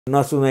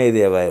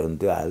नसुनाइदिए भए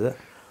हुन्थ्यो आज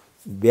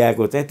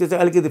बिहाको चाहिँ त्यो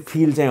चाहिँ अलिकति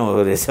फिल चाहिँ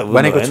हो रहेछ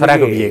भनेको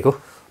छोराको बिहेको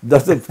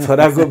जस्तो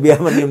छोराको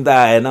बिहामा निम्ता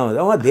आएन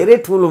उहाँ धेरै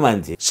ठुलो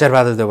मान्छे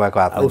शेरबहादुर देउबाको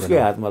हातमा उसकै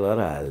हातमा लगेर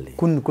हाल्ने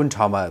कुन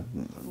ठाउँमा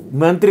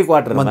मन्त्री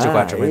क्वार्टरमा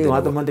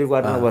उहाँ त मन्त्री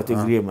क्वार्टरमा बस्थ्यो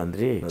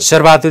गृहमन्त्री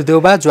शेरबहादुर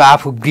देउबा जो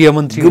आफू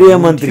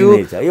गृहमन्त्री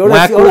नै छ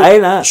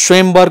एउटा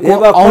स्वयंवरको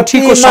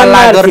औँठीको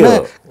सल्लाह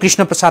गर्न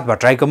कृष्णप्रसाद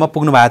भट्टराईकोमा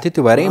पुग्नु भएको थियो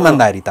त्यो भएर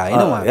इमानदारी त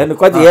हैन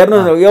कति हेर्नु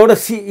एउटा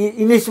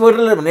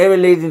इन्स्पेक्टरले भने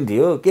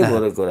ल्याइदिन्थ्यो के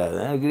भयो कुरा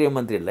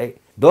गृहमन्त्रीलाई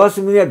 10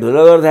 मिनट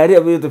ढुलो गर्दाखेरि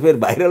अब यो त फेरि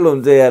भाइरल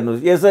हुन्छ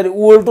हेर्नुहोस् यसरी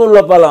उल्टो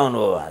लप्पा लाउनु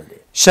हो उहाँले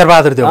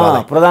शेरबहादुर देउबा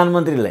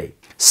प्रधानमन्त्रीलाई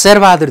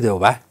शेरबहादुर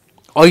देउबा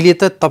अहिले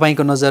त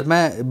तपाईको नजरमा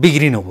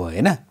बिग्रिनु भयो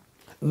हैन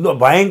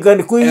भयङ्कर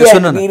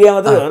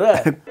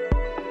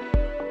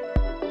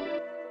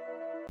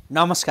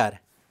नमस्कार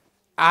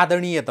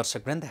आदरणीय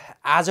दर्शकवृन्द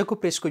आजको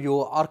प्रेसको यो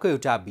अर्को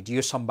एउटा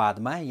भिडियो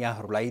संवादमा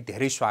यहाँहरूलाई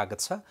धेरै स्वागत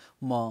छ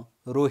म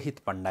रोहित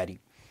भण्डारी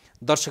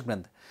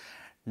दर्शकवृन्द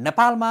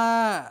नेपालमा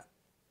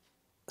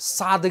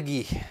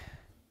सादगी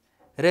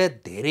र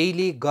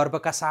धेरैले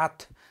गर्वका साथ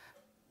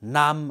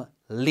नाम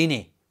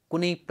लिने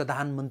कुनै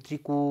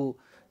प्रधानमन्त्रीको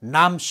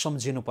नाम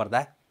सम्झिनु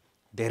पर्दा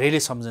धेरैले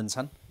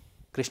सम्झन्छन्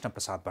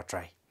कृष्णप्रसाद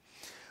भट्टराई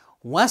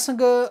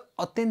उहाँसँग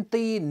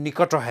अत्यन्तै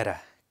निकट रहेर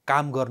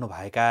काम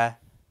गर्नुभएका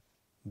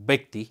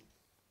व्यक्ति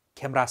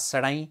खेमराज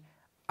सेडाई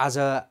आज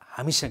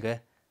हामीसँग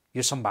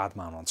यो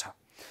संवादमा हुनुहुन्छ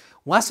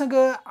उहाँसँग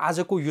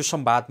आजको यो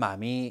संवादमा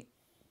हामी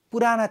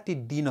पुराना ती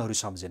दिनहरू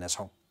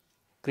सम्झिनेछौँ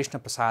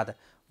कृष्णप्रसाद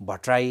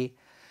भट्टराई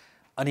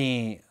अनि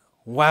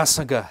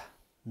उहाँसँग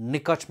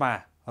निकटमा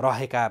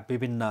रहेका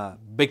विभिन्न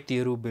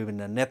व्यक्तिहरू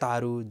विभिन्न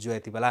नेताहरू जो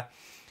यति बेला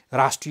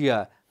राष्ट्रिय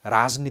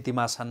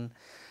राजनीतिमा छन्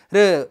र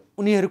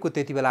उनीहरूको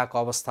त्यति बेलाको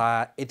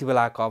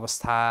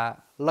अवस्था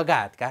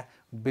लगायतका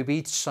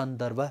विविध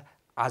सन्दर्भ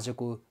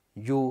आजको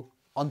यो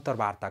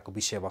अन्तर्वार्ताको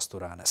विषयवस्तु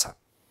रहनेछ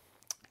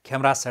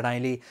खेमराज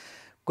सेडाईले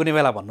कुनै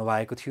बेला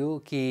भन्नुभएको थियो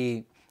कि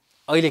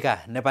अहिलेका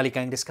नेपाली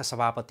काङ्ग्रेसका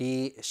सभापति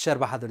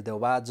शेरबहादुर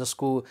देउबा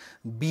जसको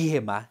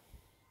बिहेमा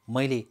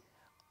मैले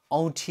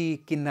औँठी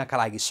किन्नका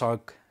लागि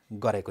सहयोग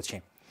गरेको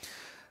थिएँ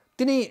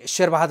तिनै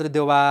शेरबहादुर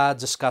देउबा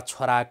जसका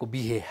छोराको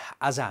बिहे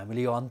आज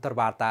हामीले यो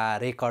अन्तर्वार्ता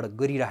रेकर्ड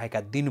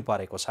गरिरहेका दिन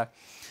परेको छ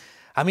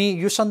हामी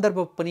यो सन्दर्भ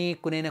पनि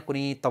कुनै न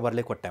कुनै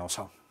तवरले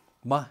कोट्याउँछौँ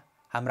म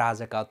हाम्रा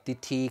आजका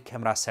अतिथि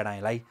खेमराज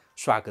सेडाईलाई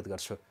स्वागत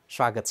गर्छु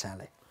स्वागत छ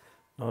यहाँलाई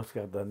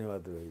नमस्कार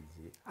धन्यवाद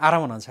रोहितजी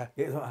आराम हुनुहुन्छ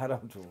एकदम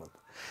आराम छु म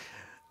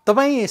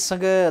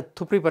तपाईसँग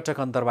थुप्रै पटक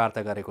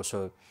अन्तर्वार्ता गरेको छु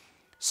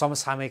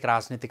समसामयिक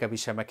राजनीतिका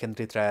विषयमा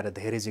केन्द्रित रहेर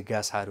धेरै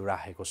जिज्ञासाहरू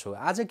राखेको छु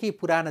आज केही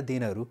पुराना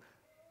दिनहरू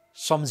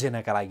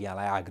सम्झिनका लागि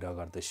यहाँलाई आग्रह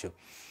गर्दैछु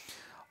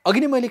अघि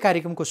नै मैले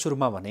कार्यक्रमको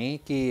सुरुमा भने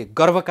कि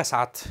गर्वका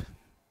साथ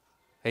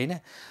हैन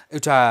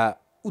एउटा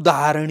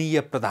उदाहरणीय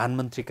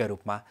प्रधानमन्त्रीका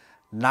रूपमा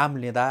नाम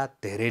लिँदा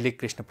धेरैले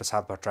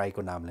कृष्णप्रसाद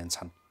भट्टराईको नाम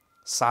लिन्छन्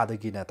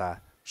सादगी नेता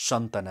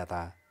सन्त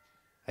नेता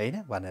हैन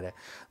भनेर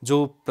जो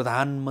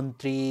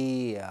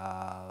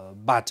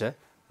प्रधानमन्त्रीबाट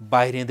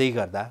बाहिरिँदै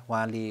गर्दा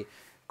उहाँले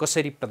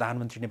कसरी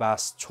प्रधानमन्त्री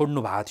निवास छोड्नु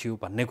भएको थियो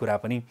भन्ने कुरा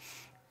पनि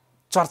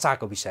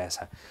चर्चाको विषय छ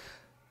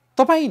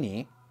तपाईँ नि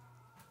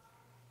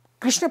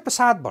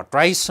कृष्णप्रसाद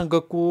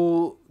भट्टराईसँगको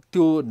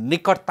त्यो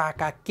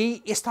निकटताका केही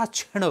यस्ता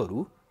क्षणहरू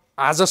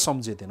आज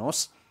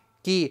सम्झिदिनुहोस्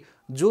कि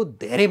जो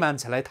धेरै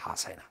मान्छेलाई थाहा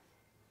छैन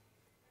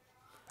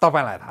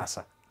तपाईँलाई थाहा छ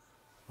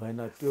होइन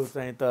त्यो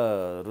चाहिँ त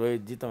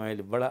रोहितजी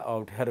तपाईँले बडा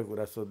अप्ठ्यारो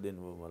कुरा सोधिदिनु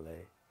भयो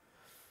मलाई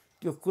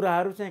त्यो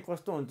कुराहरू चाहिँ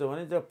कस्तो हुन्छ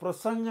भने जब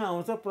प्रसङ्ग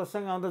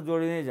आउँदा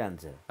जोडिनै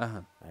जान्छ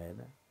होइन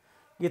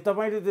कि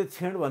तपाईँले त्यो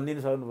छेड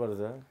भनिदिनु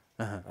सक्नुपर्छ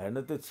होइन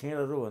त्यो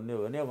छेडहरू भन्ने हो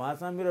भने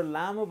उहाँसँग मेरो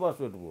लामो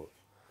बसोट भयो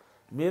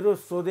मेरो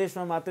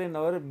स्वदेशमा मात्रै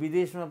नभएर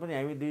विदेशमा पनि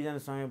हामी दुईजना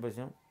सँगै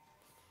बस्यौँ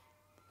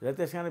र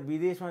त्यस कारण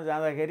विदेशमा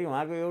जाँदाखेरि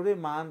उहाँको एउटै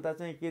महानता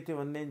चाहिँ के थियो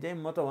भनेदेखि चाहिँ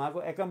म त उहाँको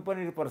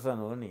एकम्पनीड पर्सन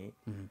हो नि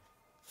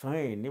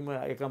सँगै हिँड्ने म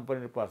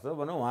एकम्पनीड पर्सन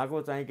भनौँ उहाँको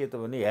चाहिँ के त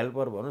भने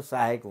हेल्पर भनौँ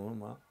सहायक हुँ म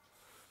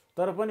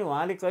तर पनि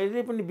उहाँले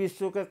कहिले पनि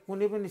विश्वका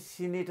कुनै पनि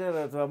सिनेटर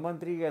अथवा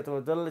मन्त्री अथवा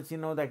जसलाई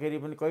चिनाउँदाखेरि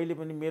पनि कहिले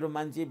पनि मेरो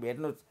मान्छे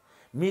भेट्नु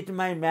मिट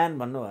माई म्यान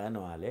भन्नु भएन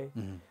उहाँले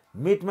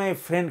meet my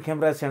friend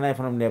Khemraj Sedai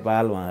from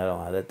Nepal भनेर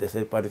उहाँले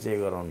त्यसरी परिचय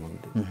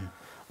गराउनुहुन्थ्यो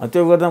अनि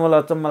त्यो गर्दा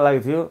मलाई अचम्म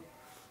लाग्थ्यो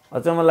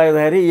अचम्म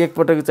लाग्दाखेरि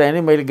एकपटक चाहिँ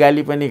नि मैले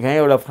गाली पनि खाएँ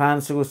एउटा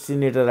फ्रान्सको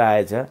सिनेटर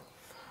आएछ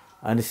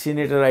अनि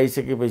सिनेटर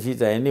आइसकेपछि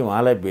चाहिँ नि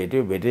उहाँलाई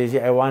भेटेपछि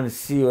I want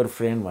see your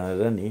friend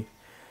भनेर नि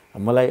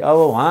मलाई अब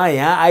उहाँ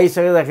यहाँ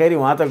आइसक्दाखेरि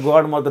उहाँ त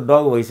गड म त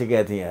डग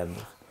भइसकेको थिएँ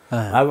हेर्नु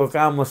उहाँको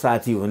कहाँ म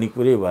साथी हुने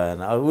कुरै भएन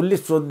अब उसले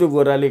सोध्यो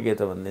गोराले के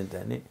त भनिदिन्छ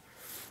नि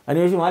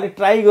अनि पछि उहाँले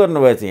ट्राई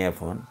गर्नुभएछ यहाँ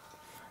फोन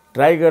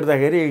ट्राई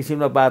गर्दाखेरि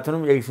एकछिनमा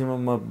बाथरुम एकछिनमा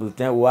म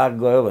त्यहाँ वाक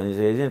गयो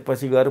भनिसकेपछि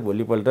पछि गएर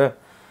भोलिपल्ट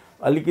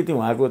अलिकति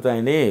उहाँको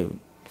चाहिँ नि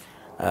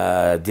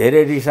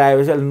धेरै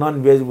रिसाएपछि अलिक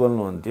नन भेज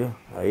बोल्नुहुन्थ्यो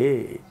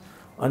है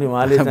अनि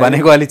उहाँले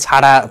भनेको अलि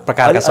छाडा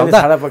प्रकारका शब्द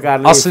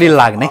अश्लील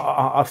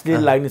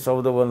लाग्ने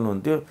शब्द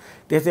बोल्नुहुन्थ्यो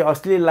त्यस्तै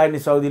अश्लील लाग्ने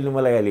शब्दले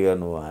मलाई गाली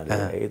गर्नु उहाँले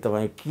है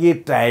तपाईँ के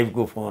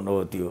टाइपको फोन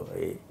हो त्यो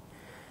है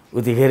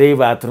उतिखेरै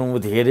बाथरुम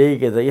उतिखेरै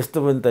के त यस्तो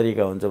पनि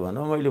तरिका हुन्छ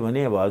भनौँ मैले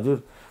भने अब हजुर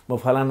म म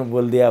फलानु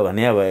बोलिदिया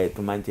भने भए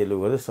त्यो मान्छेले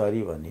गर्यो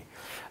सरी भने।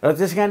 र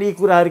त्यस कारण यी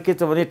कुराहरू के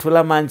छ भने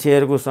ठुला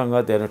मान्छेहरूको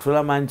सङ्गत हेर्नु,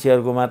 ठुला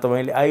मान्छेहरूकोमा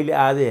तपाईँले अहिले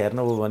आज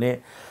हेर्नुभयो भने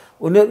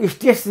उनीहरू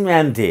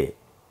स्टेट्सम्यान थिए,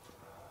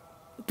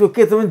 त्यो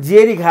के त भने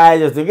जेरी खाए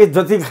जस्तो कि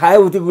जति खायो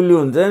उति गुल्ली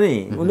हुन्छ नि,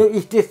 उनीहरू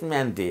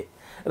स्टेट्सम्यान थिए।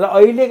 र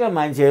अहिलेका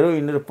मान्छेहरू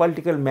यिनीहरू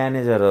पोलिटिकल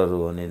म्यानेजरहरू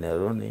हुन्,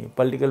 यिनीहरू नि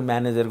पोलिटिकल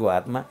म्यानेजरको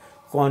हातमा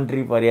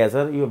कन्ट्री परिया छ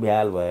यो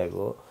भ्याल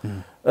भएको।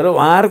 र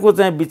उहाँहरूको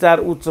चाहिँ विचार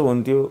उच्च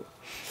हुन्थ्यो,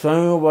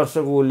 100औं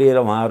वर्षको लिएर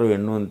उहाँहरू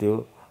हिँड्नुहुन्थ्यो।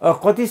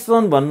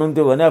 कतिसम्म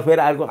भन्नुहुन्थ्यो भने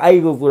फेरि अर्को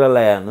आइको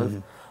कुरालाई हेर्नुहोस्,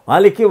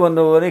 उहाँले के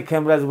भन्नुभयो भने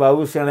खेमराज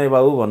बाबु सेनाई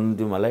बाबु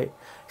भन्नुहुन्थ्यो मलाई,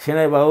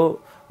 सेनाई बाबु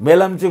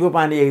मेलम्चीको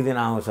पानी एक दिन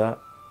आउँछ,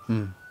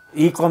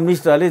 यी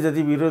कम्युनिस्टहरूले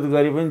जति विरोध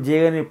गरे पनि जे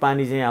गर्ने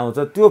पानी चाहिँ आउँछ,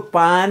 त्यो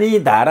पानी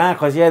धारा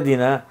खसिया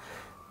दिन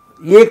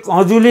एक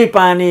अजुली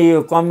पानी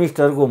यो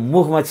कम्युनिस्टहरूको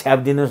मुखमा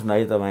छ्यापिदिनुहोस् न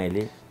है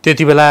तपाईँले।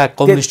 त्यति बेला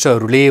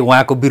कम्युनिस्टहरूले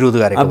उहाँको विरोध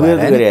गरेको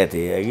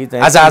थिए,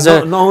 आज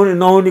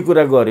नहुने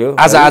कुरा गर्यो।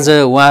 आज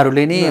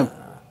उहाँहरूले नि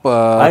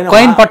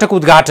कैयन पटक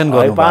उद्घाटन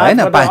गर्नु हैन,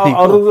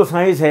 अरू त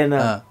सही छैन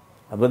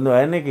भन्नु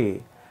भएन कि।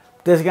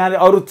 त्यस कारणले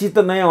अरू चिज त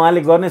नयाँ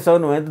उहाँले गर्ने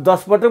सक्नु भने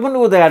 10 पटक पनि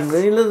उद्घाटन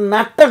गर्नु, यिनले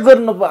नाटक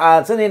गर्नु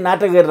आएको छ नि,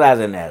 नाटक गरिरहेको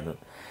छ नि हेर्नु।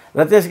 र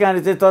त्यस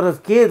कारण चाहिँ तर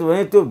के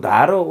भने त्यो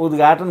धारो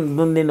उद्घाटन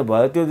जुन दिन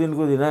भयो त्यो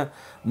दिनको दिन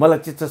मलाई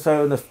चित्त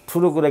सबैभन्दा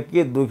ठुलो कुरा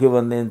के दुख्यो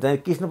भनेदेखि चाहिँ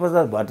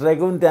कृष्णप्रसाद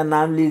भट्टराईको पनि त्यहाँ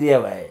नाम लिइदिया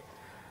भए,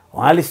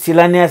 उहाँले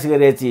शिलान्यास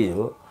गरेको चिज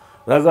हो।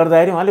 र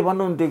गर्दाखेरि उहाँले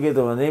भन्नुहुन्थ्यो के त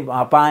भने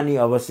पानी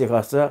अवश्य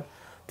खस्छ,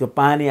 त्यो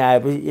पानी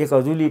आएपछि एक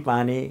अजुली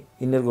पानी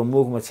यिनीहरूको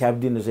मुखमा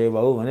छ्यापिदिनुहोस् है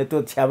बाबु भने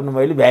त्यो छ्याप्नु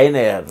मैले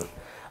भ्याइनँ हेर्नु,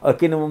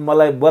 किन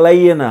मलाई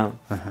बोलाइएन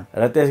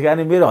र त्यस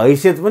कारण मेरो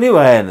हैसियत पनि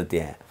भएन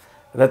त्यहाँ।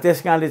 र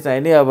त्यस कारणले चाहिँ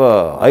नि अब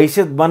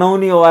हैसियत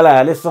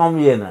बनाउनेवालाहरूले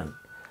सम्झिएनन्,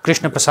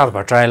 कृष्णप्रसाद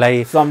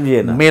भट्टराईलाई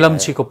सम्झिएन,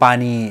 मेलम्चीको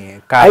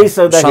पानीका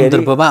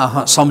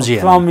सन्दर्भमा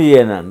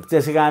सम्झिएनन्।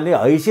 त्यस कारणले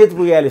हैसियत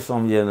पुगेले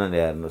सम्झिएनन्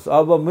हेर्नुहोस्।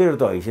 अब मेरो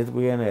त हैसियत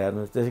पुगेन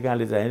हेर्नुहोस्। त्यस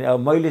कारणले चाहिँ नि अब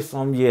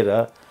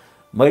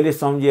मैले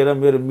सम्झिएर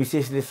मेरो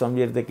मिसेसले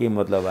सम्झेर त के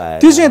मतलब आयो?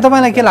 त्यो चाहिँ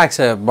तपाईँलाई के लाग्छ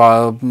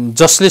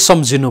जसले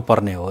सम्झिनु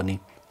पर्ने हो नि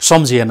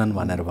सम्झिएनन्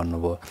भनेर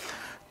भन्नुभयो,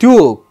 त्यो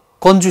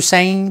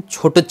कन्जुसाइ,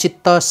 छोटो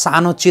चित्त,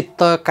 सानो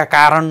चित्तका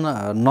कारण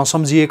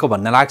नसम्झिएको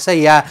भन्ने लाग्छ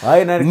या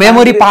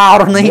मेमोरी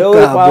पावर नै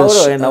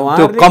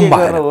त्यो कम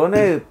भएर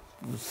भने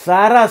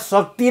सारा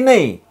शक्ति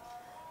नै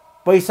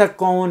पैसा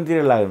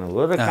कमाउनेतिर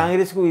लाग्नुभयो। र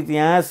काङ्ग्रेसको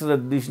इतिहास र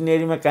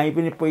डिक्सनेरीमा कहीँ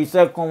पनि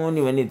पैसा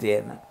कमाउने भन्ने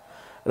थिएन।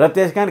 र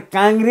त्यस कारण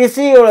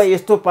काङ्ग्रेसै एउटा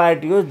यस्तो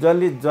पार्टी हो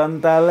जसले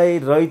जनतालाई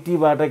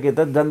रैतीबाट के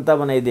त जनता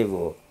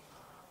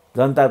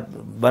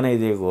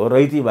बनाइदिएको हो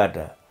रैतीबाट।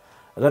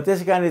 र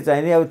त्यस कारणले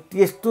चाहिँ नि अब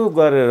त्यस्तो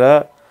गरेर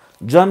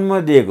जन्म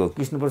दिएको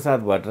कृष्णप्रसाद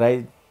भट्टराई,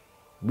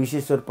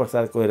 विश्वेश्वर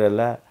प्रसाद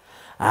कोइराला,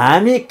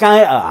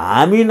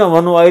 हामी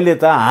नभनौँ अहिले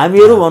त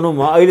हामीहरू भनौँ,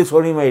 म अहिले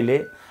छोडी मैले,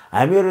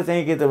 हामीहरू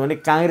चाहिँ के त भने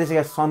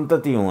काङ्ग्रेसका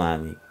सन्तति हौँ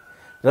हामी।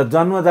 र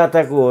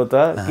जन्मदाताको हो त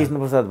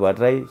कृष्णप्रसाद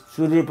भट्टराई,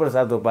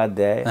 सूर्यप्रसाद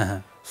उपाध्याय,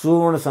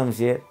 सुवर्ण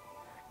शमशेर,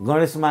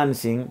 गणेशमान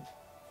सिंह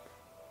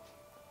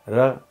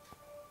र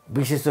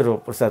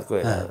विश्वेश्वर प्रसाद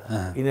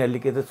कोइराला, यिनीहरूले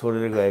के त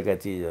छोडेर गएका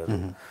चिजहरू।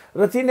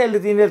 र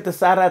तिनीहरूले त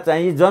सारा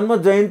चाहिँ जन्म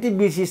जयन्ती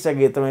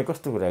बिर्सिसके। तपाईँ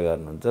कस्तो कुरा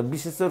गर्नुहुन्छ?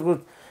 विश्वेश्वरको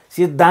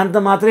सिद्धान्त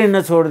मात्रै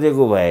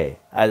नछोडिदिएको भए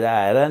आज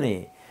आएर नि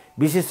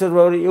विश्वेश्वर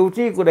बाबुले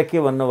एउटै कुरा के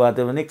भन्नुभएको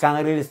थियो भने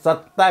काङ्ग्रेसले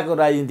सत्ताको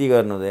राजनीति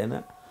गर्नु हुँदैन।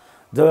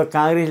 जब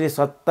काङ्ग्रेसले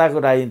सत्ताको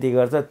राजनीति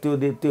गर्छ त्यो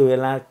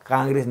बेला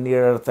काङ्ग्रेस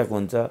निरर्थक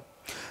हुन्छ।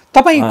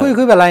 तपाईँ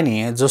कोही बेला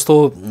नि जस्तो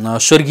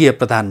स्वर्गीय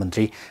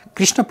प्रधानमन्त्री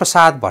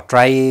कृष्णप्रसाद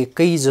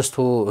भट्टराईकै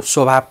जस्तो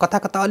स्वभाव कता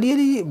कता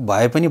अलिअलि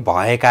भए पनि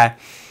भएका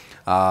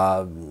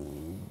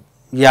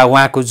या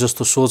उहाँको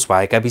जस्तो सोच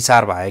भएका,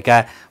 विचार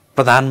भएका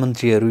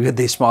प्रधानमन्त्रीहरू यो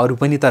देशमा अरू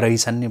पनि त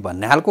रहेछन् नि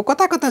भन्ने खालको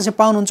कता कता चाहिँ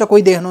पाउनुहुन्छ?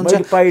 कोही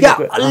देख्नुहुन्छ या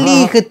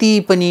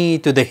अलिकति पनि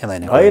त्यो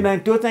देखिँदैन?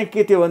 होइन, त्यो चाहिँ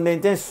के थियो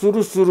भनेदेखि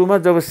चाहिँ सुरुमा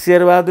जब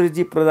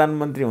शेरबहादुरजी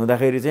प्रधानमन्त्री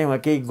हुँदाखेरि चाहिँ उहाँ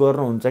केही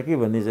गर्नुहुन्छ कि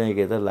भन्ने चाहिँ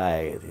के त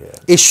लागेको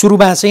थियो।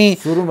 सुरुमा चाहिँ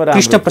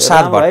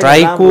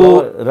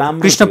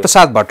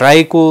कृष्णप्रसाद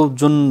भट्टराईको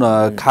जुन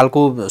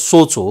खालको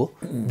सोच हो,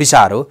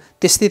 विचार हो,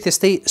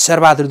 त्यस्तै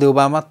शेरबहादुर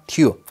देउबामा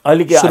थियो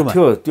अलिकति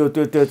थियो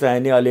त्यो चाहिँ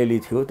नि अलिअलि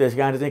थियो। त्यस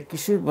कारण चाहिँ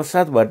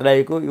कृष्णप्रसाद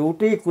भट्टराईको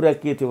एउटै कुरा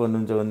के थियो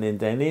भन्नुहुन्छ भनेदेखि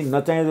चाहिँ नि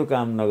नचाहिँदो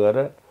काम नगर,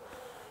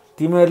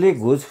 तिमीहरूले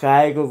घुस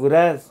खाएको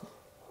कुरा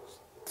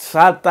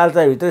 7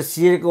 तालचाभित्र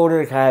सिरेको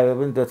ओडेर खायो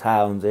भने त्यो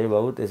थाहा हुन्छ है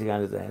बाबु। त्यस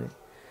कारण चाहिँ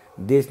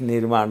देश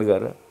निर्माण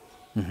गर,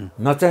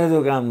 नचाहिँदो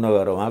काम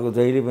नगर। उहाँको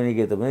जहिले पनि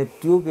के त भने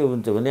त्यो के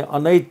हुन्छ भने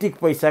अनैतिक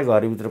पैसा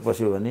घरभित्र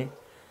पस्यो भने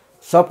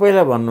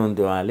सबैलाई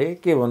भन्नुहुन्थ्यो उहाँले,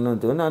 के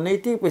भन्नुहुन्थ्यो भने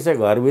अनैतिक पैसा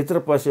घरभित्र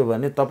पस्यो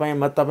भने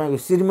तपाईँको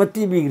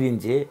श्रीमती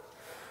बिग्रिन्छ।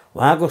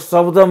 उहाँको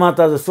शब्दमा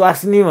त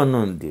स्वास्नी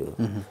भन्नुहुन्थ्यो।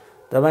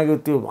 तपाईँको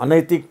त्यो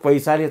अनैतिक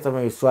पैसाले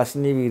तपाईँको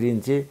स्वास्नी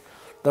बिग्रिन्छ।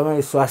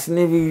 तपाईँको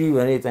स्वास्नी बिग्रियो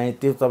भने चाहिँ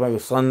त्यो तपाईँको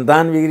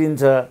सन्तान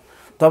बिग्रिन्छ।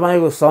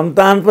 तपाईँको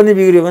सन्तान पनि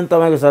बिग्रियो भने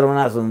तपाईँको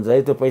सर्वनाश हुन्छ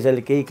है। त्यो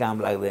पैसाले केही काम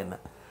लाग्दैन।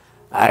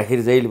 आखिर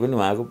जहिले पनि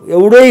उहाँको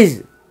एउटै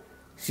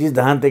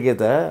सिद्धान्त के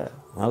त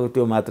उहाँको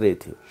त्यो मात्रै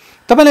थियो।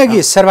 तपाईँले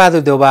अघि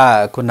शेरबहादुर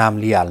देउबाको नाम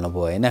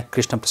लिइहाल्नुभयो होइन,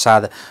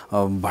 कृष्णप्रसाद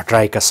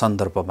भट्टराईका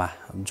सन्दर्भमा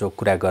जो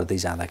कुरा गर्दै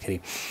जाँदाखेरि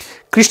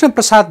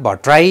कृष्णप्रसाद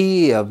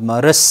भट्टराई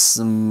र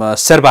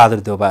शेरबहादुर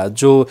देउबा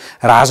जो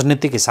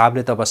राजनीतिक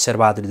हिसाबले त अब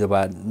शेरबहादुर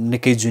देउबा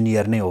निकै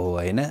जुनियर नै हो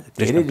होइन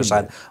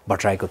कृष्णप्रसाद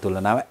भट्टराईको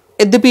तुलनामा।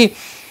 यद्यपि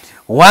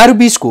उहाँहरू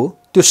बिचको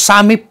त्यो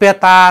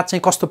सामिप्यता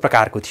चाहिँ कस्तो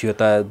प्रकारको थियो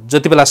त?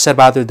 जति बेला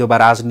शेरबहादुर देउबा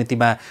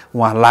राजनीतिमा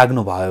उहाँ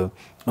लाग्नुभयो,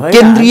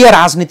 केन्द्रीय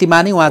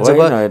राजनीतिमा नै उहाँ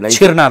जब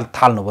छिर्न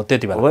थाल्नुभयो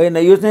त्यति बेला? होइन,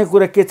 यो चाहिँ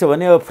कुरा के छ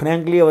भने अब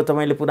फ्रेङ्कली अब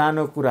तपाईँले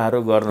पुरानो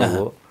कुराहरू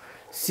गर्नुभयो।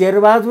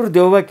 शेरबहादुर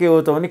देउबा के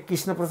हो त भने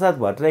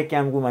कृष्णप्रसाद भट्टराई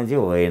क्याम्पको मान्छे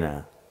होइन,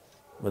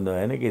 बुझ्नु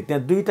भएन कि?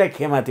 त्यहाँ दुईवटा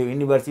खेमा थियो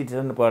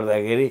युनिभर्सिटीसम्म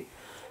पढ्दाखेरि।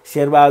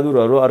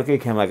 शेरबहादुरहरू अर्कै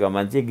खेमाका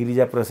मान्छे,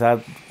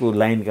 गिरिजाप्रसादको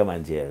लाइनका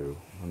मान्छेहरू,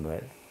 बुझ्नु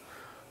भएन?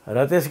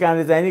 र त्यस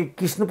कारणले चाहिँ नि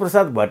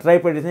कृष्णप्रसाद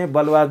भट्टराईपट्टि चाहिँ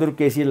बलबहादुर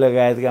केसी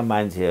लगायतका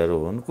मान्छेहरू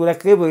हुन्। कुरा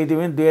के भयो थियो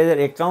भने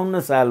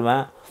 2051 सालमा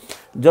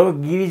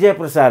जब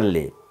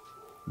गिरिजाप्रसादले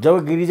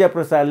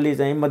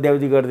चाहिँ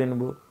मध्यावधि गरिदिनु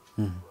भयो,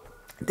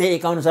 त्यही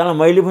 51 सालमा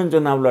मैले पनि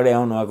चुनाव लडेँ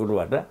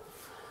उहाँकोबाट।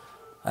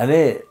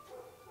 अनि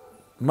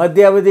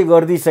मध्यावधि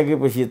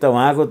गरिदिइसकेपछि त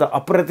उहाँको त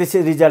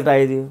अप्रत्याशित रिजल्ट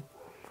आइदियो।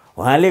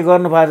 उहाँले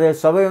गर्नुभएको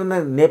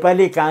सबैभन्दा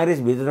नेपाली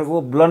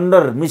काङ्ग्रेसभित्रको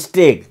ब्लन्डर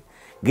मिस्टेक,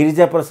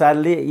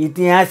 गिरिजाप्रसादले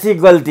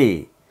ऐतिहासिक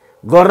गल्ती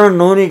गर्न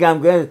नहुने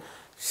काम गरे।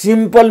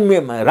 सिम्पल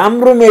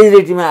राम्रो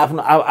मेजोरिटीमा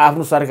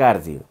आफ्नो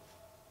सरकार थियो,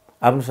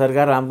 आफ्नो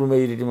सरकार राम्रो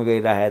मेजोरिटीमा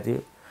गइरहेको थियो।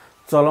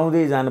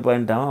 चलाउँदै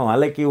जानुपर्ने ठाउँमा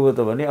उहाँलाई के हो त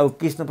भने अब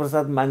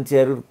कृष्णप्रसाद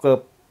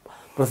मान्छेहरूको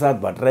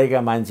प्रसाद भट्टराईका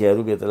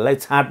मान्छेहरू भित्रलाई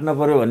छाँट्न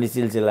पर्यो भन्ने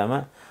सिलसिलामा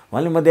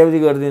उहाँले मध्यावधि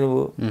गरिदिनु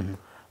भयो।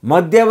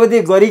 मध्यावधि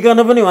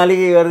गरिकन पनि उहाँले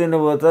के गरिदिनु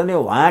भयो त भने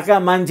उहाँका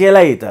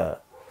मान्छेलाई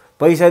त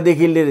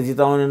पैसादेखि लिएर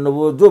जिताउनु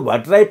हिँड्नुभयो। जो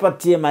भट्टराई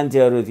पक्षीय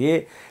मान्छेहरू थिए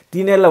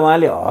तिनीहरूलाई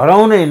उहाँले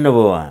हराउन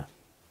हिँड्नुभयो। उहाँ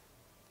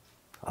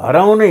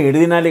हराउन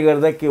हिँड्दिनाले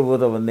गर्दा के भयो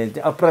त भन्दाखेरि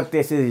चाहिँ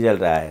अप्रत्याशित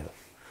रिजल्ट आयो।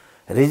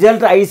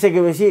 रिजल्ट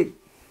आइसकेपछि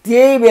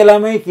त्यही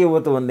बेलामै के भयो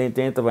त भन्दाखेरि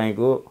चाहिँ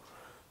तपाईँको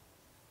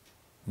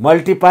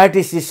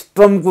मल्टिपार्टी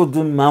सिस्टमको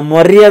जुन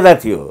मर्यादा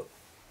थियो,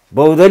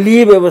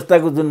 बहुदलीय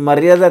व्यवस्थाको जुन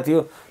मर्यादा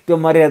थियो, त्यो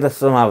मर्यादा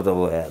समाप्त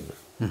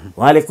भयो।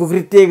 उहाँले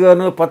कुकृत्य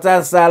गर्नु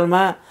 50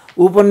 सालमा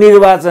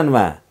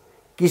उपनिर्वाचनमा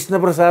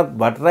कृष्णप्रसाद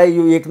भट्टराई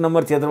यो 1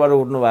 नम्बर क्षेत्रबाट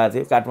उठ्नु भएको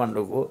थियो,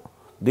 काठमाडौँको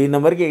 2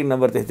 नम्बर कि 1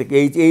 नम्बर त्यस्तो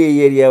केही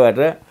एरियाबाट।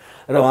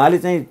 र उहाँले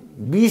चाहिँ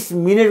 20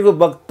 मिनटको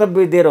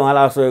वक्तव्य दिएर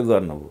उहाँलाई असहयोग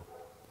गर्नुभयो।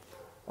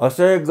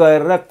 असहयोग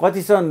गरेर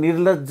कतिसम्म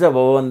निर्लज्ज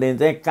भयो भनेदेखि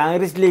चाहिँ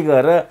काङ्ग्रेसले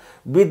गएर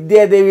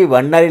विद्यादेवी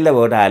भण्डारीलाई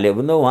भोट हाल्यो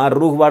भन्दा उहाँ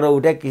रुखबाट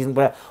उठ्या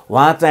कृष्णप्रसाद,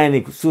 उहाँ चाहिँ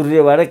नि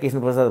सूर्यबाट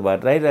कृष्णप्रसाद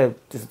भट्टराई र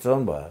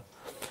त्यस्तोसम्म भयो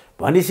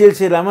भन्ने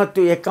सिलसिलामा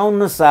त्यो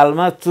 51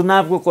 सालमा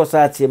चुनावको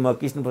कोषाध्यक्षमा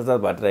कृष्णप्रसाद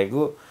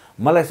भट्टराईको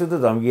मलाई सुधो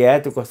धम्की आयो।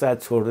 त्यो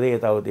कोषाध्यक्ष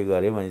छोड्दै यताउति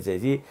गऱ्यो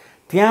भनेपछि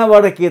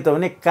त्यहाँबाट के त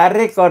भने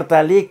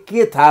कार्यकर्ताले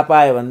के थाहा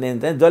पायो भनेदेखि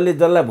चाहिँ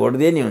जसलाई भोट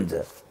दिए नि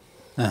हुन्छ।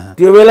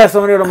 त्यो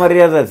बेलासम्म एउटा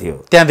मर्यादा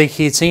थियो।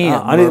 त्यहाँदेखि चाहिँ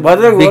अनि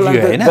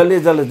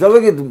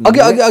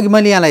अघि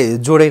मैले यहाँलाई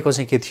जोडेको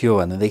चाहिँ के थियो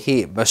भनेदेखि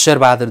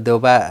शेरबहादुर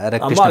देउबा र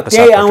कृष्णप्रसाद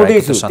त्यही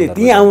आउँदैछु,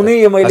 त्यहीँ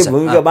आउनै मैले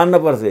भूमिका बाँध्न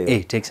पर्छ।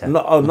 ठिक छ,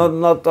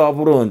 न त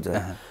अपुरो हुन्छ।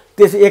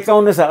 त्यस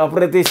 51 साल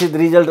अप्रत्याशित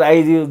रिजल्ट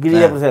आइदियो।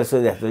 गिरिजाप्रसाद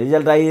सोधे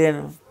रिजल्ट आइदिएन।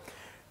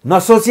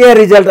 नसोचिया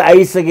रिजल्ट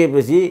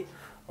आइसकेपछि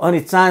अनि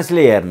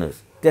चान्सले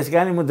हेर्नुहोस्। त्यस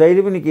कारण म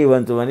जहिले पनि के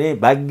भन्छु भने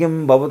भाग्यम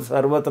भवत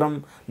सर्वत्रम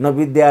न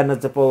विद्या न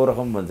च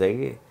पौरखम भन्छ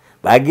कि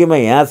भाग्यमा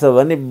यहाँ छ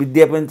भने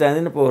विद्या पनि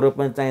चाहिँदैन, पौरख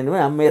पनि चाहिँदैन,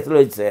 हाम्रो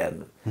यत्रो छ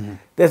हेर्नु।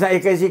 त्यसमा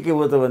 21 के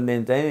भयो त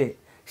भनेदेखि चाहिँ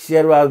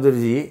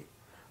शेरबहादुरजी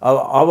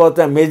अब त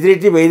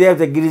मेजोरिटी भइदियो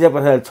त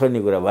गिरिजाप्रसाद छोड्ने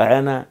कुरा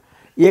भएन।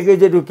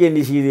 एकैचोटि के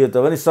निस्किदियो त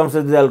भने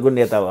संसदीय दलको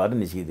नेता भएर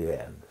निस्किदियो।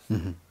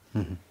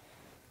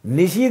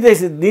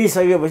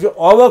 निस्किदिइसकेपछि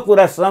अब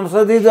कुरा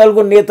संसदीय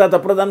दलको नेता त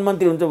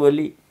प्रधानमन्त्री हुन्छ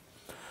भोलि।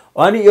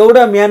 अनि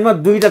एउटा म्यानमा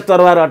 2टा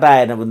तरवार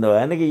अटाएन, बुझ्नु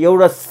भएन कि?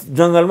 एउटा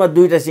जङ्गलमा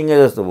 2टा सिंह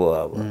जस्तो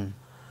भयो।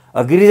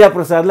 अब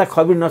गिरिजाप्रसादलाई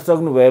खबि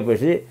नसक्नु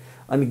भएपछि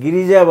अनि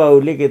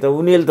गिरिजाबाबुले के त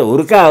उनीहरूले त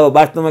हुर्का हो,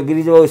 वास्तवमा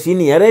गिरिजाबाबु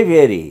सिनियरै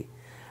फेरि।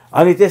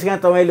 अनि त्यस कारण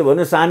तपाईँले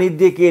भन्नु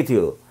सान्निध्य के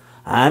थियो?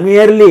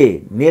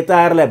 हामीहरूले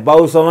नेताहरूलाई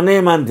बाउसँग नै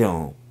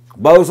मान्थ्यौँ,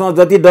 बाउसँग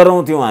जति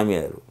डराउँथ्यौँ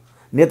हामीहरू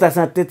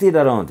नेतासँग त्यति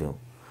डराउँथ्यौँ।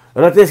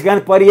 र त्यस कारण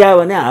परिया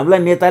भने हामीलाई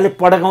नेताले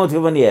पड्काउँथ्यो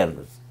पनि।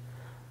 हेर्नुहोस्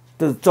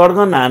त्यो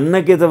चड्कन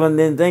हान्न के त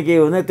भनेदेखि चाहिँ के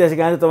हुँदैन। त्यस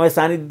कारण तपाईँ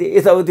सान्निध्य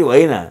यताउति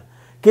होइन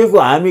के को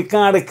हामी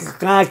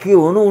कहाँ के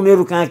हुनु,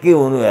 उनीहरू कहाँ के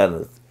हुनु।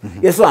 हेर्नुहोस्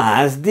यसो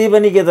हाँस्दै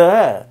पनि के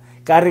त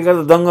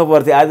कार्यकर्ता दङ्ग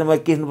पर्थ्यो। आज म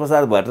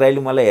कृष्णप्रसाद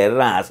भट्टराईले मलाई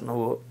हेरेर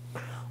हाँस्नुभयो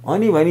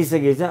अनि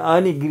भनिसकेपछि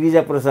अनि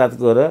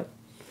गिरिजाप्रसादको र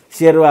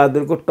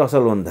शेरबहादुरको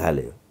टसल हुन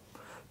थाल्यो।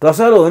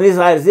 टसल हुने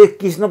चाहिँ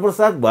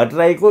कृष्णप्रसाद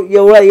भट्टराईको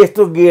एउटा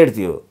यस्तो गेड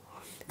थियो,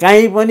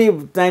 कहीँ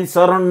पनि चाहिँ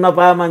शरण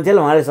नपाए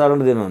मान्छेलाई उहाँले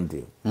शरण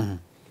दिनुहुन्थ्यो।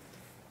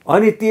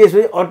 अनि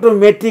त्यसपछि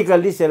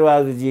अटोमेटिकल्ली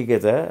शेरबहादुरजी के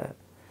त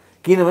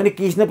किनभने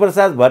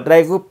कृष्णप्रसाद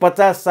भट्टराईको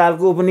 50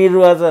 सालको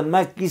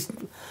उपनिर्वाचनमा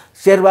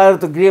शेरबहादुर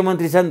त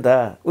गृहमन्त्री छ नि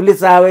त। उसले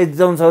चाहे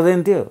जिताउन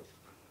सक्दैन थियो,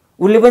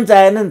 उसले पनि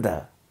चाहेन नि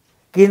त।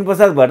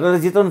 कृष्णप्रसाद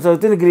भट्टराईलाई जिताउन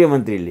सक्थ्यो नि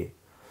गृहमन्त्रीले,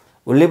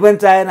 उसले पनि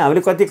चाहेन।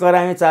 हामीले कति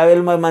करायौँ,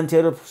 चावेलमा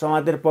मान्छेहरू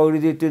समातेर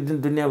पौडिदियो, त्यो दिन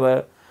दुनियाँ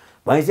भयो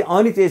भनेपछि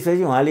अनि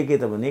त्यसपछि उहाँले के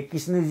त भने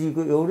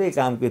कृष्णजीको एउटै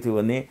काम के थियो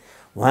भने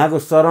उहाँको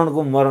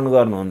शरणको मरण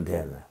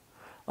गर्नुहुन्थेन।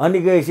 अनि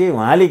गएपछि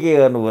उहाँले के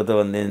गर्नुभयो त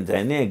भनेदेखि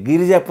चाहिँ नि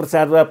गिरिजा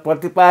प्रसादमा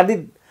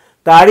प्रतिपादित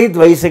ताडित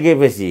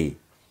भइसकेपछि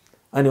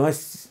अनि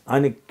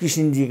अनि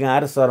किसिनजी कहाँ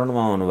आएर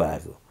शरणमा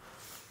आउनुभएको।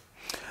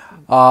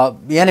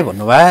 यहाँले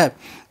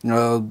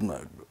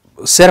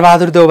भन्नुभयो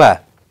शेरबहादुर देउबा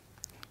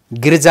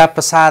गिरिजा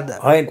प्रसाद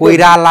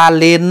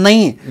कोइरालाले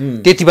नै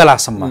त्यति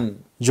बेलासम्म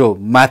जो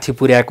माथि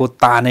पुर्याएको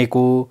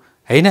तानेको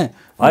होइन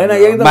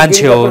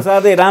मान्छे हो।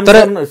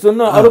 तर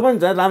सुन्नु अरू पनि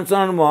छ,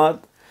 रामचरण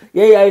महत,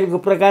 यही अहिलेको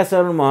प्रकाश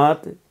शरण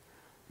महत,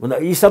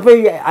 यी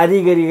सबै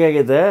आदि गरेका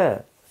के त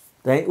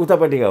चाहिँ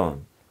उतापट्टिका हुन्।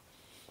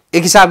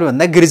 एक हिसाबले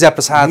भन्दा गिरिजा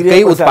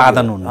प्रसादकै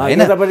उत्पादन हुन्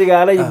होइन। यतापट्टि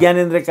गएर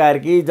ज्ञानेन्द्र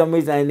कार्की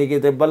जम्मै चाहिने के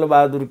त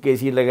बलबहादुर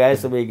केसी लगाए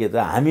सबै के त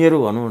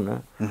हामीहरू भनौँ न,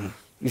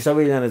 यी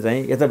सबैजना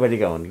चाहिँ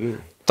यतापट्टिका हुन् कि।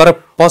 तर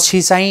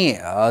पछि चाहिँ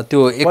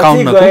त्यो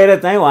 51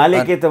 गएर चाहिँ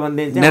उहाँले के त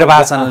भन्दै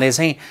निर्वाचनले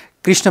चाहिँ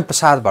कृष्ण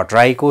प्रसाद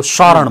भट्टराईको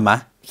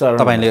शरणमा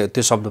तपाईले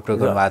त्यो शब्द प्रयोग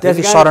गर्नुभएको थियो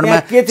कि शरणमा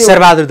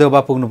शेरबहादुर देउबा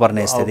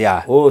पुग्नुपर्ने स्थिति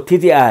आयो। हो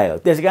स्थिति आयो,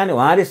 त्यस कारण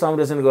उहाँले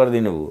संरक्षण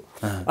गरिदिनु भयो।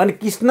 अनि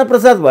कृष्ण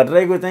प्रसाद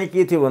भट्टराईको चाहिँ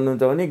के थियो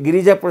भन्नुहुन्छ भने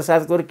गिरिजा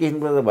प्रसादको र कृष्ण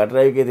प्रसाद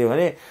भट्टराईको के थियो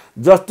भने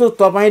जस्तो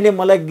तपाईँले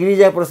मलाई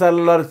गिरिजा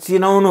प्रसादलाई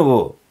चिनाउनु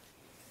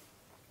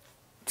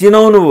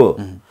भयो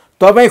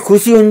तपाईँ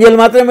खुसी हुन्जेल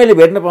मात्रै मैले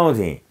भेट्न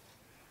पाउँथेँ।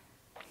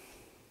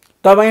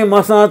 तपाईँ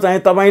मसँग चाहिँ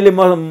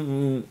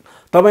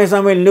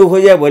तपाईँसँग मैले न्यु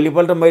खोजिया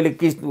भोलिपल्ट मैले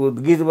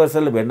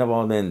गिरिवर्षले भेट्न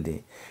पाउँदैन थिएँ।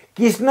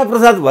 कृष्ण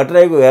प्रसाद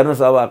भट्टराईको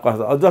हेर्नुहोस् अब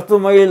कस्तो, जस्तो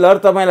मैले लर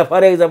तपाईँलाई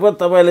फर एक्जाम्पल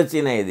तपाईँलाई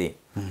चिनाइदिएँ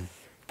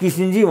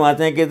किसिनजी, उहाँ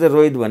चाहिँ के त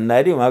रोहित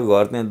भण्डारी, उहाँको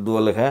घर चाहिँ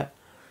दोलखा,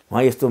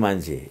 उहाँ यस्तो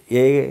मान्छे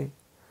ए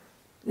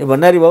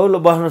भण्डारी भाउ ल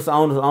बस्नुहोस्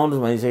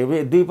आउनुहोस्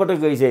भनिसकेपछि दुईपटक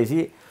गइसकेपछि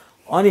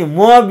अनि म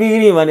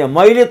बिग्रिएँ भने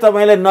मैले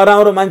तपाईँलाई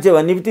नराम्रो मान्छे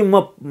भन्ने बित्तिकै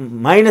म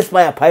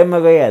 -5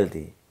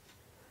 गइहाल्थेँ।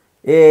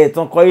 ए त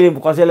कहिले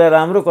कसैलाई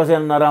राम्रो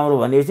कसैलाई नराम्रो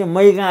भनेपछि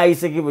मै कहाँ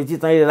आइसकेपछि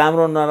तैँले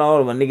राम्रो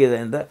नराम्रो भन्ने के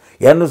छैन त।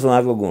 हेर्नुहोस्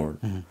उहाँको गुण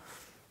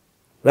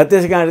र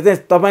त्यस कारणले चाहिँ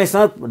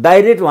तपाईँसँग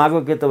डाइरेक्ट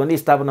उहाँको के त भने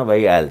स्थापना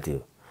भइहाल्थ्यो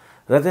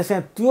र त्यस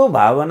कारण त्यो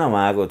भावना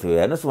उहाँको थियो।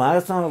 हेर्नुहोस्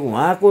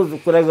उहाँको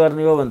कुरा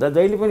गर्ने हो भने त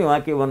जहिले पनि उहाँ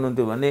के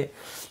भन्नुहुन्थ्यो भने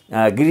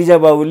गिरिजा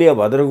बाबुले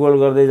भद्रगोल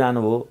गर्दै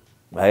जानुभयो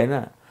होइन,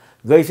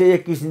 गइसके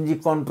किसिनजी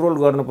कन्ट्रोल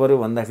गर्नु पऱ्यो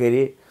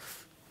भन्दाखेरि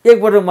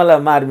एकपल्ट मलाई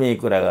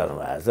मार्मिएको कुरा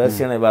गर्नुभएको छ।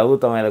 सेना बाबु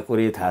तपाईँलाई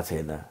कुरै थाहा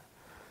छैन,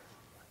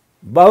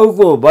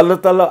 बाबुको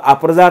बल्ल तल्ल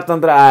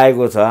प्रजातन्त्र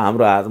आएको छ,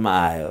 हाम्रो हातमा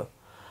आयो।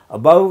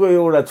 बाबुको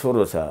एउटा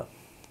छोरो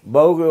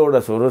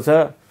छ,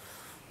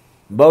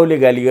 बाउले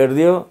गाली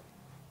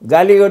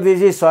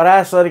गरिदिएपछि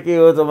सरासर के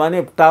हो त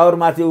भने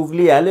टावरमाथि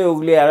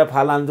उक्लिहाल्यो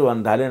फालान्छु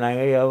भन्न थाल्यो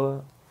नाङ्गै।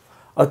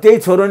 अब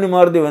त्यही छोरो नि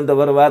मरिदियो भने त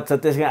बर्बाद छ।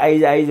 त्यस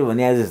कारण आइज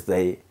भने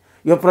जस्तै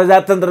यो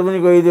प्रजातन्त्र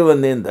पनि गइदियो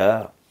भनेदेखि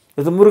त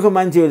यो त मूर्ख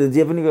मान्छे हो,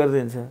 जे पनि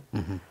गरिदिन्छ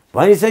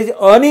भनिसकेपछि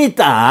अनि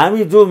त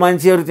हामी जो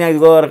मान्छेहरू त्यहाँ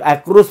गएर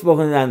आक्रोश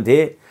पोख्न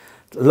जान्थे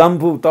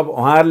लम्फू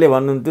उहाँहरूले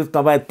भन्नुहुन्थ्यो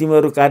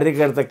तिमीहरू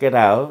कार्यकर्ता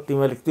केटा हो,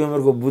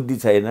 तिमीहरूको बुद्धि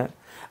छैन।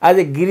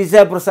 आज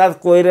गिरिजा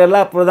प्रसाद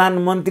कोइराला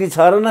प्रधानमन्त्री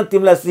छ र न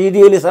तिमीलाई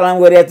सिडिओले सलाम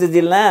गरिरहेको छ,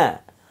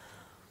 जिल्ला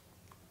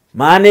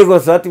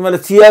मानेको छ, तिमीलाई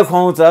चिया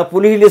खुवाउँछ,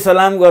 पुलिसले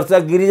सलाम गर्छ।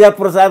 गिरिजा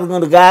प्रसाद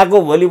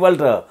गएको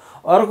भोलिपल्ट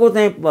अर्को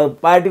चाहिँ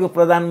पार्टीको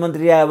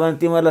प्रधानमन्त्री आयो भने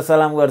तिमीहरूलाई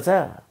सलाम गर्छ।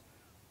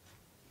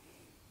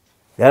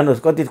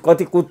 हेर्नुहोस्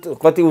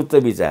कति उच्च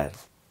विचार।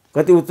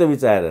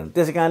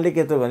 त्यस कारणले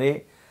के त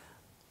भने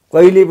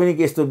कहिले पनि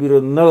यस्तो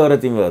विरोध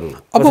नगर तिमीहरू।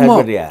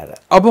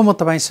 अब म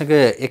तपाईँसँग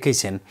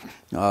एकैछिन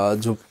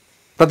जो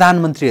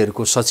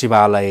प्रधानमन्त्रीहरूको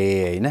सचिवालय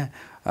होइन,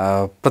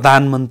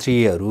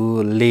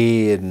 प्रधानमन्त्रीहरूले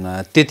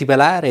त्यति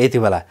बेला र यति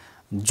बेला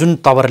जुन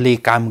तवरले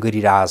काम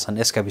गरिरहेछन्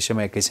यसका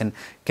विषयमा एकैछिन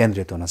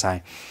केन्द्रित हुन चाहे।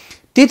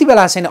 त्यति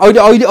बेला चाहिँ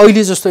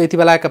अहिले जस्तो यति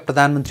बेलाका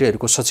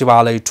प्रधानमन्त्रीहरूको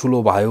सचिवालय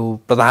ठुलो भयो,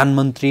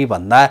 प्रधानमन्त्री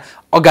भन्दा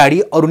अगाडि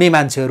अरू नै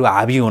मान्छेहरू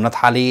हाबी हुन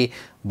थाले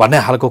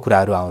भन्ने खालको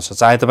कुराहरू आउँछ।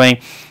 चाहे तपाईँ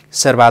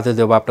शेरबहादुर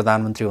देउबा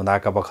प्रधानमन्त्री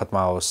हुँदाका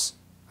बखतमा होस्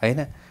होइन,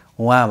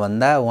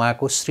 उहाँभन्दा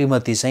उहाँको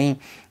श्रीमती चाहिँ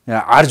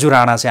आर्जु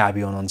राणा चाहिँ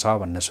हाबी हुनुहुन्छ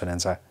भन्ने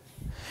सुनिन्छ।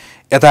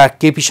 यता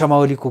केपी शर्मा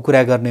ओलीको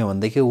कुरा गर्ने हो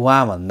भनेदेखि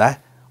उहाँभन्दा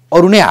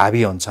अरू नै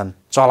हाबी हुन्छन्,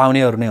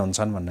 चलाउनेहरू नै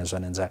हुन्छन् भन्ने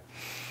सुनिन्छ।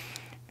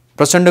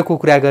 प्रचण्डको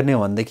कुरा गर्ने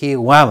हो भनेदेखि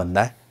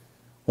उहाँभन्दा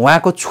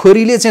उहाँको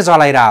छोरीले चाहिँ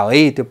चलाइरह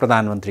है, त्यो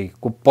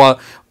प्रधानमन्त्रीको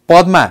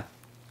पदमा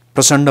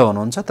प्रचण्ड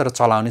हुनुहुन्छ तर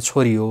चलाउने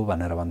छोरी हो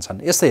भनेर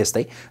भन्छन्।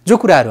 यस्तै जो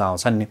कुराहरू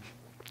आउँछन् नि,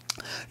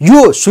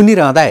 यो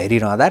सुनिरहँदा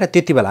हेरिरहँदा र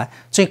त्यति बेला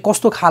चाहिँ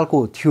कस्तो खालको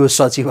थियो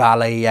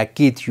सचिवालय या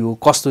के थियो,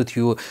 कस्तो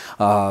थियो,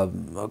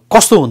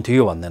 कस्तो हुन्थ्यो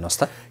यो भनिदिनुहोस्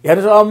त।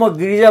 हेर्नुहोस् अब म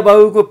गिरिजा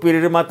बाबुको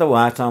पिरियडमा त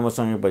उहाँसँग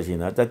सँगै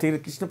बसिनँ, त्यतिखेर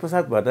कृष्ण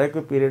प्रसाद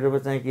भट्टराईको पिरियडमा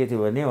चाहिँ के थियो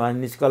भने उहाँ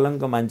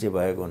निष्कलङ्क मान्छे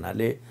भएको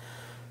हुनाले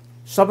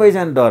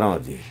सबैजना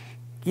डराउँथे।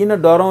 किन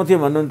डराउँथे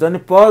भन्नुहुन्छ भने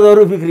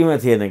पदहरू बिक्रीमा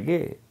थिएन कि,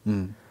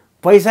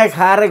 पैसा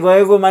खाएर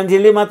गएको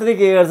मान्छेले मात्रै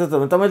के गर्छ त,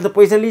 तपाईँले त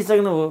पैसा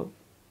लिइसक्नुभयो।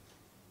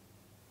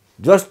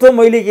 जस्तो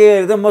मैले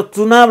के गरेँ त म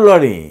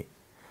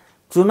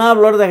चुनाव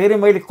लड्दाखेरि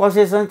मैले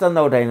कसैसँग चन्दा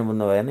उठाइनु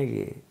भन्नु भएन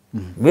कि।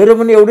 मेरो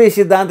पनि एउटै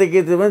सिद्धान्त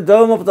के थियो भने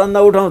जब म चन्दा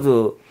उठाउँछु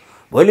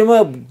भोलि म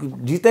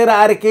जितेर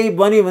आएर केही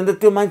बनी भने त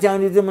त्यो मान्छे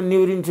आउने चाहिँ म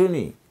निहुरिन्छु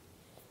नि।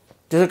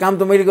 त्यसो काम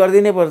त मैले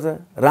गरिदिनै पर्छ।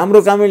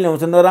 राम्रो कामै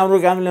ल्याउँछ, नराम्रो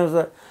काम ल्याउँछ।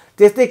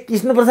 त्यस्तै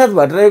कृष्णप्रसाद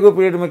भट्टराईको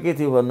पिरियडमा के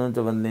थियो भन्नुहुन्छ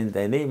भनेदेखि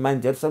चाहिँ नि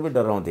मान्छेहरू सबै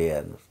डराउँथे।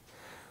 हेर्नुहोस्,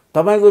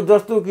 तपाईँको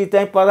जस्तो कि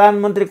चाहिँ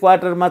प्रधानमन्त्री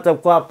क्वार्टरमा त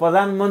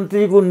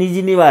प्रधानमन्त्रीको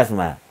निजी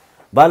निवासमा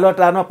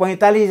बालुवाटारमा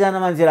 45 जना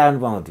मान्छे राख्नु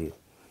पाउँथ्यो।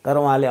 तर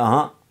उहाँले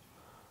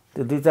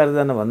त्यो 2-4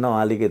 जना भन्दा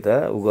उहाँले के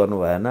त उ गर्नु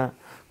भएन।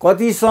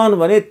 कति सन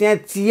भने त्यहाँ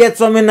चिया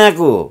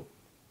चमेनाको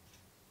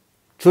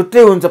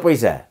छुट्टै हुन्छ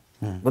पैसा,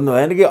 भन्नु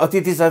भएन कि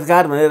अतिथि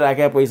सत्कार भनेर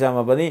राखेको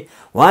पैसामा पनि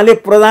उहाँले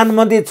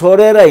प्रधानमन्त्री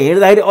छोडेर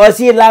हिँड्दाखेरि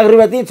 80 लाख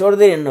रुपियाँ त्यहीँ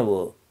छोड्दै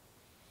हिँड्नुभयो।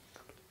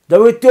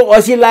 जब त्यो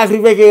 80 लाख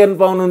रुपियाँ के गर्नु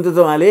पाउनुहुन्थ्यो त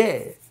उहाँले,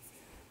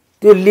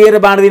 त्यो लिएर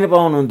बाँडिदिन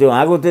पाउनुहुन्थ्यो।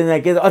 उहाँको त्यो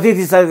के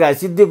अतिथि सत्कार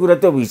सिद्धि कुरा,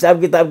 त्यो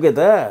हिसाब किताब के त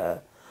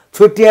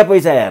छुट्टिया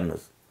पैसा।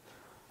 हेर्नुहोस्,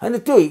 होइन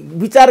त्यो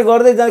विचार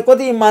गर्दै जाँदा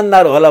कति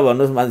इमान्दार होला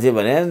भन्नुहोस् मान्छे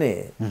भने नि।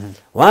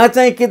 उहाँ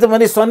चाहिँ के त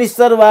भने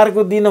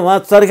शनिश्चरबारको दिन उहाँ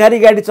सरकारी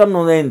गाडी चढ्नु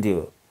हुँदैन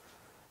थियो।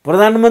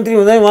 प्रधानमन्त्री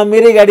हुँदै उहाँ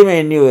मेरै गाडीमा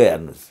हिँड्ने हो।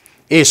 हेर्नुहोस्,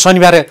 ए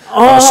शनिबार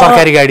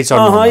सरकारी गाडी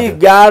चढ्नु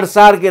गाड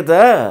सार के त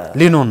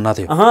लिनुहुन्न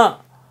थियो।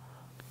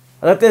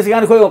 र त्यस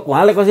कारण खोइ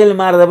उहाँले कसैले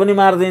मार्दा पनि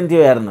मार्दैन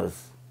थियो। हेर्नुहोस्,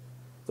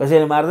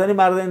 कसैले मार्दा नि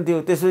मार्दैन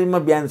थियो। त्यसपछि म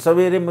बिहान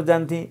सबेरै म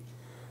जान्थेँ,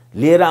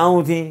 लिएर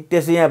आउँथेँ।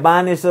 त्यसै यहाँ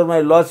बानेश्वरमा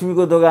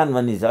लक्ष्मीको दोकान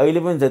भन्ने छ, अहिले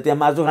पनि छ। त्यहाँ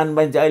मासु खानु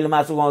पाइन्छ। अहिले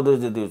मासु खुवाउँदो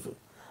रहेछ, त्यो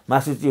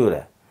मासु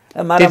चिउरा।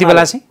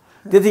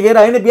 त्यतिखेर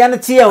होइन, बिहान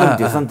चिया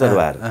हुन्थ्यो।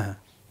 शनिबार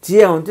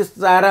चिया हुन्थ्यो,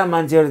 सारा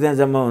मान्छेहरू त्यहाँ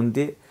जम्मा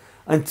हुन्थे।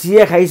 अनि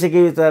चिया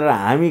खाइसकेपछि तर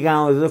हामी कहाँ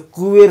आउँथ्यो,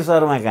 कुबेर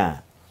शर्मा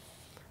कहाँ।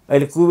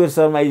 अहिले Kuber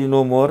Sharma is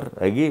no more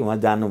है कि, उहाँ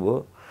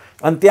जानुभयो।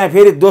 अनि त्यहाँ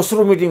फेरि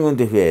दोस्रो मिटिङ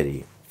हुन्थ्यो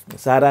फेरि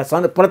सारा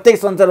प्रत्येक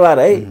शनिबार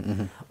है।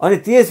 अनि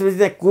त्यसपछि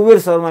चाहिँ कुबेर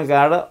शर्मा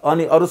गएर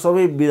अनि अरू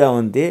सबै बिदा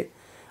हुन्थे।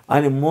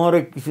 अनि म र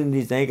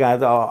किशुनजी चाहिँ कहाँ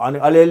त अनि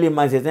अलिअलि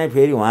मान्छे चाहिँ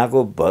फेरि उहाँको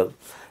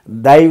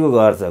दाईको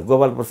घर छ,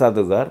 गोपाल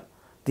प्रसादको घर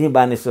त्यहीँ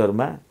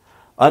बानेश्वरमा।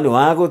 अनि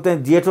उहाँको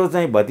चाहिँ जेठो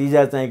चाहिँ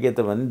भतिजा चाहिँ के त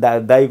भने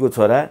दाईको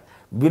छोरा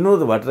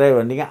विनोद भट्टराई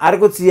भन्ने क्या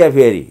अर्को चिया,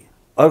 फेरि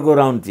अर्को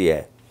राउन्ड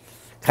चिया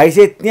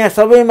खाइसके त्यहाँ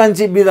सबै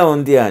मान्छे बिदा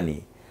हुन्थ्यो।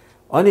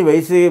 अनि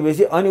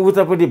भइसकेपछि अनि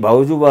उतापट्टि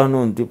भाउजू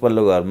बस्नुहुन्थ्यो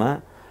पल्लो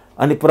घरमा।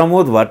 अनि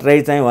प्रमोद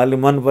भट्टराई चाहिँ उहाँले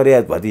मन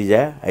पर्या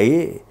भतिजा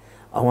है,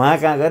 उहाँ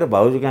कहाँ गएर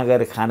भाउजू कहाँ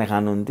गएर खाना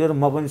खानुहुन्थ्यो र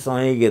म पनि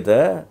सँगै के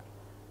त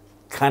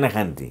खाना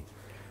खान्थेँ।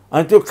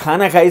 अनि त्यो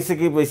खाना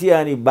खाइसकेपछि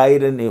अनि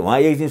बाहिर नै उहाँ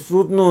एकछिन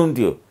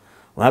सुत्नुहुन्थ्यो।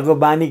 उहाँको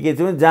बानी के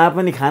थियो भने जहाँ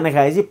पनि खाना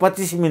खाएपछि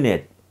 25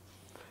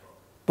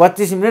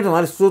 मिनट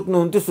उहाँले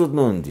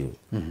सुत्नुहुन्थ्यो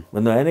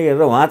भन्नु भएन कि।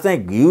 र उहाँ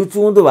चाहिँ घिउ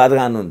चुउँदो भात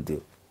खानुहुन्थ्यो।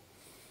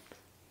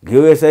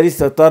 घिउ यसरी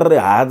तर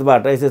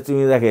हातबाट यसो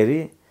चुमिँदाखेरि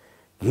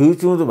घिउ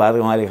चुउँदो भात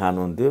उहाँले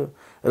खानुहुन्थ्यो।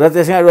 र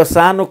त्यसमा एउटा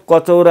सानो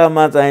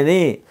कचौरामा चाहिँ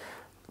नि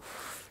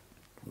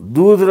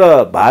दुध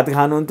र भात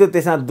खानुहुन्थ्यो।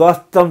 त्यसमा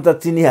 10 चम्चा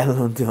चिनी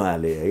हाल्नुहुन्थ्यो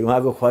उहाँले है,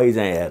 उहाँको खुवाइ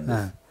चाहिँ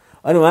हेर्नुहोस्।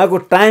 अनि उहाँको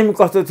टाइम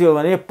कस्तो थियो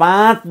भने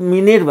 5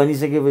 मिनट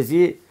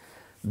भनिसकेपछि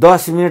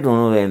 10 मिनट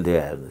हुनु हुँदैन थियो।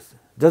 हेर्नुहोस्,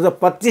 जब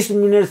 25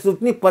 मिनट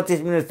सुत्ने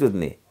 25 मिनट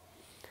सुत्ने।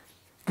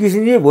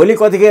 कृष्णजी भोलि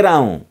कतिखेर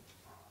आउँ?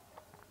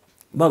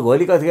 म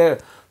भोलि कतिखेर?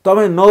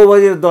 तपाईँ 9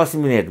 बजेर 10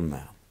 मिनटमा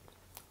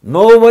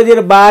 9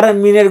 बजेर 12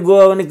 मिनट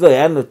गयो भने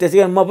हेर्नुहोस्। त्यसै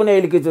कारण म पनि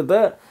अहिले के छु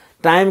त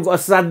टाइमको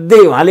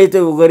असाध्यै उहाँले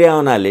चाहिँ उ गरे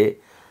हुनाले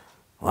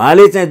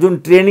उहाँले चाहिँ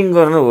जुन ट्रेनिङ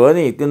गर्नुभयो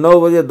नि त्यो 9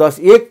 बजेर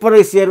 10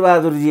 एकपल्ट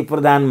शेरबहादुरजी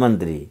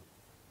प्रधानमन्त्री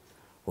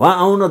उहाँ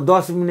आउन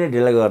 10 मिनट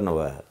ढिला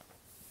गर्नुभयो।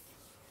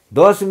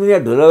 10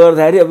 मिनट ढिला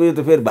गर्दाखेरि अब यो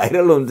त फेरि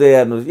भाइरल हुन्छ।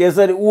 हेर्नुहोस्,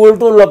 यसरी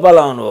उल्टो लप्पा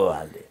लाउनु हो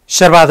उहाँले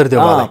शेरबहादुर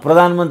देउवा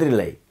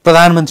प्रधानमन्त्रीलाई।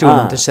 प्रधानमन्त्री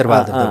हुनुहुन्थ्यो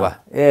शेरबहादुर देउवा।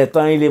 ए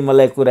तैँले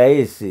मलाई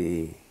कुराइस्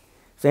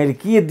चाहिँ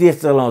के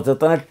देश चलाउँछ,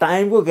 तँलाई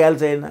टाइमको ख्याल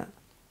छैन।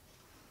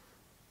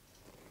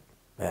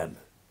 हेर्नु,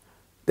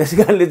 त्यस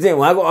कारणले चाहिँ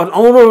उहाँको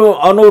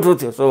अनौठो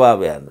थियो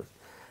स्वभाव। हेर्नुहोस्,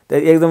 त्यो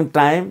एकदम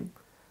टाइम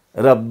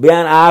र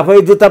बिहान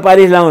आफै जुत्ता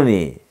पालिस लाउने।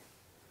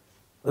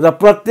 र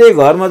प्रत्येक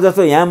घरमा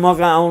जस्तो यहाँ म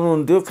कहाँ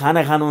आउनुहुन्थ्यो,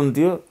 खाना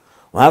खानुहुन्थ्यो,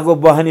 उहाँको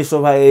बहनी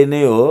सोफा यही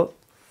नै हो,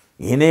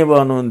 हिँडै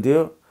बस्नुहुन्थ्यो,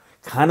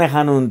 खाना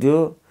खानुहुन्थ्यो।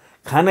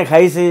 खाना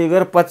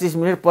खाइसकेर 25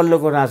 मिनट पल्लो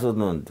कोठामा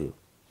सुत्नुहुन्थ्यो।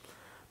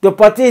 त्यो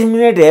 25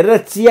 मिनट हेरेर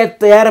चिया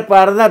तयार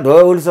पार्दा ढो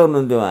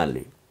उल्साउनुहुन्थ्यो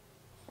उहाँले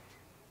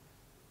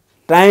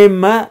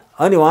टाइममा।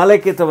 अनि उहाँलाई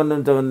के त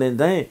भन्नुहुन्छ भनेदेखि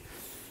चाहिँ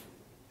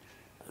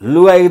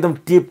लुगा एकदम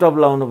टिपटप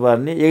लाउनु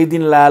पर्ने। एक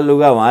दिन ला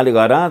लुगा उहाँले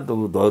घरमा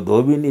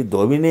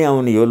धोबी नै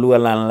आउने हो लुगा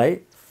लानलाई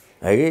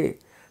है कि।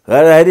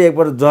 गर्दाखेरि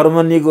एकपल्ट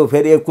जर्मनीको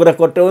फेरि एक कुरा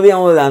कोट्याउँदै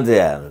आउँदै जान्छ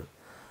यार।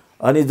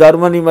 अनि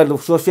जर्मनीमा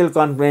सोसियल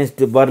कन्फरेन्स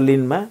थियो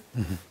बर्लिनमा।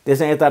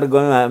 त्यसमा यता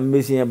गयौँ, हामी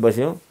यहाँ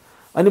बस्यौँ।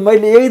 अनि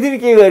मैले एक दिन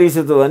के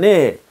गरिछु त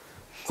भने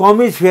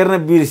कमिज फेर्न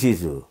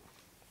बिर्सिछु।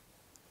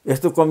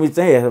 यस्तो कमिज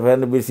चाहिँ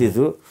फेर्न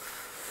बिर्सिछु।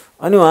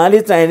 अनि उहाँले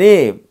चाहिँ नि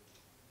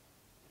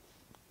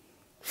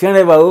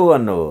सेणै बाबु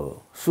भन्नुभयो,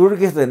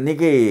 सुटकेस त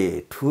निकै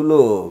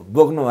ठुलो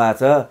बोक्नु भएको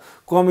छ,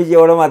 कमिज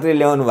एउटा मात्रै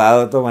ल्याउनु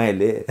भएको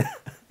तपाईँले।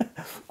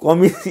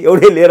 कमिज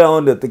एउटै लिएर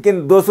आउनु त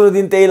किन दोस्रो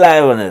दिन त्यही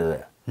लाग्यो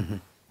भनेर।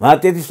 उहाँ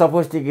त्यति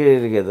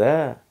सपोस्टिकेटेड के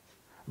त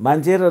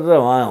मान्छे।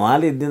 र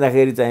उहाँले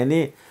दिँदाखेरि चाहिँ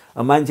नि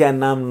मान्छे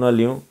नाम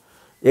नलिउँ,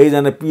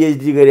 एकजना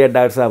पिएचडी गरेर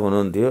डाक्टर साहब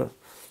हुनुहुन्थ्यो।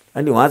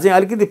 अनि उहाँ चाहिँ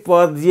अलिकति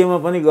पद जेमा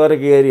पनि गएर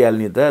के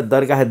गरिहाल्ने त,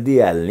 दरखास्त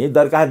दिइहाल्ने।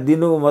 दरखास्त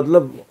दिनुको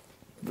मतलब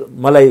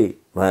मलाई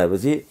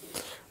भएपछि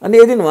अनि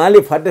एक दिन उहाँले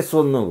फट्टै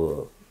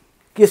सोध्नुभयो।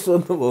 के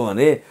सोध्नुभयो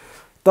भने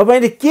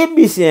तपाईँले के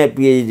विषय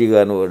पिएचडी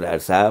गर्नुभयो डाक्टर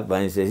साहब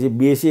भनेपछि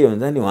विषय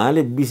हुन्छ नि,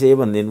 उहाँले विषय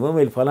भनिदिनु भयो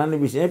मैले फलानु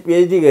विषय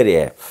पिएचडी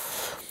गरेँ।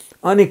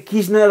 अनि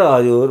कृष्ण र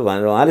हजुर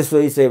भनेर उहाँले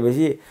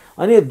सोधिसकेपछि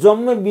अनि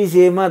जम्मै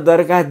विषयमा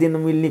दरखास्त दिनु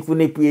मिल्ने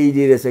कुनै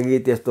पिएचडी रहेछ कि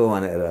त्यस्तो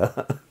भनेर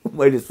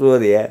मैले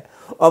सोधेँ।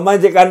 अब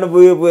मान्छे काट्नु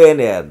पुगेन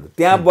हेर्नु,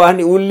 त्यहाँ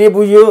बस्ने उसले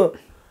बुझ्यो,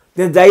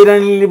 त्यहाँ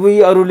जाइरहनेले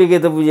बुझ्यो, अरूले के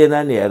त बुझेन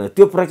नि हेर्नु।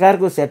 त्यो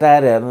प्रकारको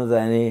सेटाएर हेर्नु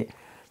जाने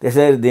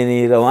त्यसरी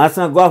दिने। र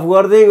उहाँसँग गफ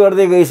गर्दै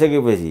गर्दै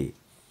गइसकेपछि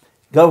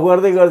गफ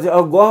गर्दै गर्दै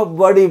अब गफ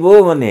बढी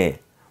भयो भने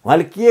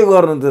उहाँले के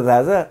गर्नु त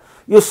थाहा छ,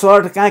 यो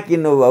सर्ट कहाँ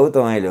किन्नुभयो बाबु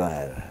तपाईँले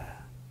भनेर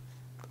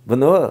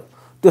भन्नुभयो।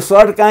 त्यो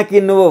सर्ट कहाँ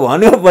किन्नुभयो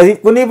भनेपछि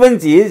कुनै पनि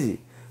चिज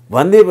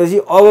भनिदिएपछि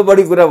अब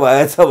बढी कुरा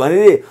भएछ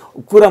भने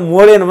कुरा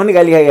मोडेन भने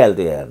गाली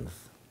खाइहाल्थ्यो हेर्नुहोस्।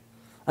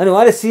 अनि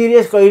उहाँले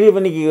सिरियस कहिले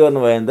पनि के गर्नु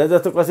भएन त,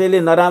 जस्तो कसैले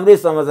नराम्रै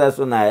समाचार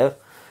सुनायो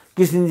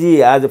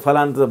कृष्णजी आज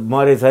फलानु त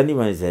मरेछ नि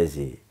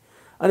भनिसकेपछि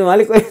अनि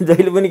उहाँले कहिले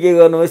जहिले पनि के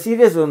गर्नुभयो,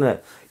 सिरियस हुनु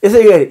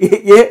यसै गरी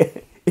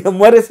ए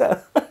मरेछ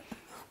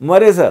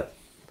मरेछ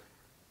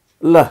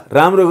ल,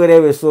 राम्रो गरे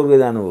भए स्वर्ग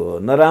जानुभयो,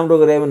 नराम्रो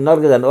गरे भने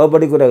नर्क जानु, अब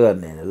बढी कुरा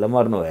गर्ने होइन, ल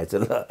मर्नु भएछ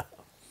ल।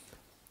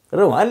 र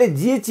उहाँले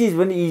जे चिज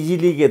पनि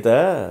इजिली के त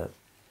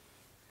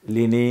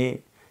लिने,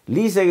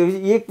 लिइसकेपछि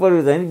एक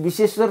पल्ट चाहिँ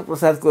विश्वेश्वर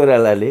प्रसाद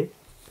कोइरालाले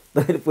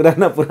तपाईँले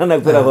पुराना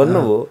कुरा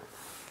भन्नुभयो।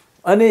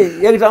 अनि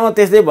एक ठाउँमा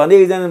त्यस्तै भने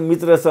एकजना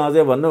मित्रसँग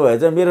चाहिँ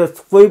भन्नुभएछ, मेरो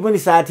कोही पनि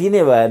साथी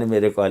नै भएन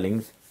मेरो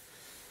कलिङ्स,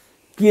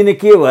 किन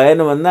के भएन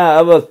भन्दा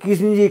अब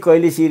कृष्णजी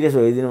कहिले सिरियस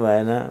होइदिनु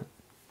भएन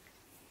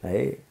है,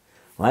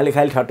 उहाँले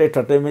खालि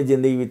ठट्टैमै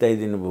जिन्दगी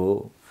बिताइदिनु भयो।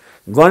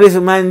 गणेश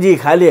मानजी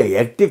खालि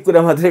हेक्टिक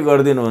कुरा मात्रै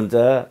गरिदिनुहुन्छ।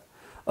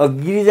 अब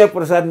गिरिजा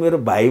प्रसाद मेरो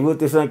भाइ भयो,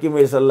 त्यसमा के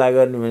मैले सल्लाह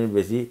गर्ने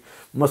भनेपछि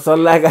म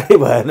सल्लाहकारी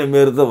भएन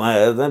मेरो त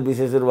भनेर त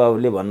विश्वेश्वर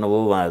बाबुले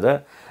भन्नुभयो भनेर।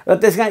 र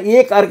त्यस कारण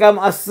एक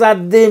अर्कामा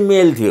असाध्यै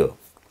मेल थियो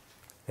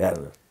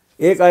हेर्नु।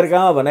 एक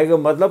अर्कामा भनेको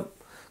मतलब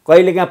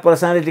कहिलेकाहीँ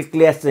पर्सनालिटी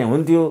क्ल्यास चाहिँ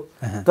हुन्थ्यो,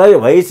 तर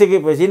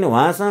भइसकेपछि नि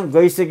उहाँसँग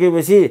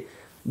गइसकेपछि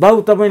बाबु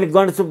तपाईँले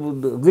गणेश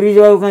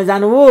गिरिजा बाबु कहाँ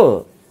जानुभयो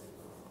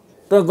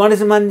त,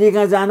 गणेश मानजी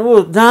कहाँ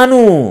जानुभयो,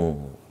 जानु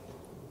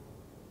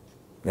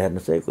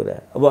हेर्नुहोस् है कुरा।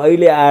 अब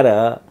अहिले आएर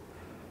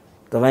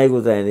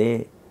तपाईँको चाहिँ नि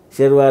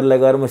शेरबहादुरलाई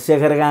गएर म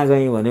शेखर कहाँ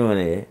गएँ भन्यो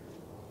भने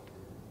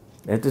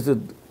त्यस्तो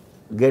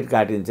गेट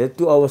काटिन्छ,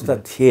 त्यो अवस्था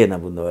थिएन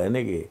बुझ्नु भएन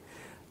कि।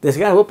 त्यस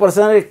कारण अब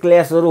पर्सनल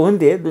क्ल्यासहरू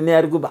हुन्थे,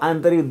 दुनियाँहरूको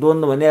आन्तरिक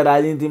द्वन्द्व भने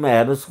राजनीतिमा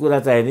हेर्नुहोस् कुरा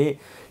चाहिँ नि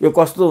यो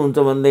कस्तो हुन्छ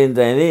भनेदेखि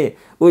चाहिँ नि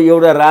ऊ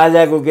एउटा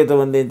राजाको के त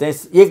भनेदेखि चाहिँ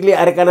एकले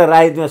अर्कालाई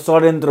राजनीतिमा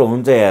षड्यन्त्र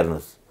हुन्छ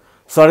हेर्नुहोस्।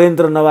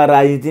 षड्यन्त्र नभए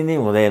राजनीति नै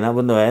हुँदैन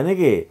बुझ्नु भएन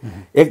कि।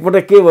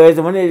 एकपल्ट के भएछ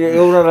भने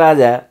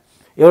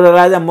एउटा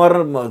राजा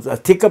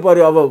मर्न ठिक्क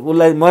पऱ्यो, अब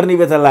उसलाई मर्ने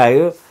बेथा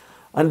लाग्यो।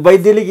 अनि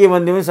वैद्यले के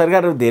भनिदियो भने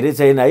सरकार धेरै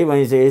छैन है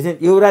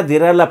भनिसकेपछि एउटा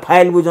धेरैलाई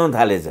फाइल बुझाउन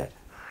थालेछ।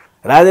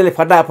 राजाले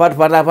फटाफट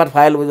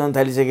फाइल बुझाउन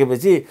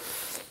थालिसकेपछि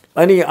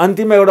अनि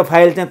अन्तिममा एउटा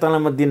फाइल चाहिँ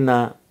तँलाई म दिन्न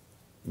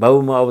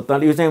बाबु, म अब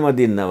तँ यो चाहिँ म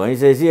दिन्न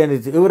भनिसकेपछि अनि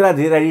एउटा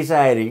धेरै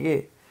रिसाएर कि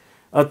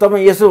अब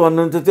तपाईँ यसो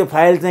भन्नुहुन्छ त्यो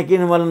फाइल चाहिँ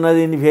किन मलाई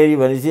नदिने फेरि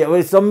भनेपछि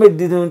अब समेत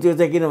दिनुहुन्छ त्यो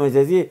चाहिँ किन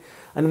भनिसकेपछि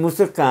अनि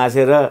मुसुक्क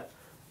हाँसेर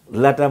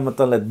लाटा म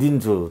तँलाई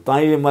दिन्छु,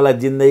 तैँले मलाई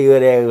जिन्दगी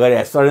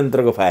गरे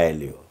षड्यन्त्रको फाइल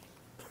हो,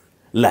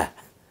 ल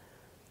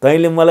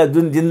तैँले मलाई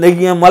जुन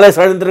जिन्दगीमा मलाई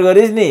षड्यन्त्र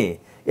गरिस् नि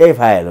यही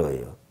फाइल हो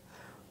यो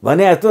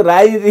भने जस्तो।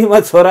 राजनीतिमा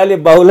छोराले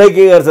बाउलाई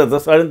के गर्छ त,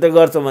 षड्यन्त्र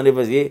गर्छ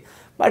भनेपछि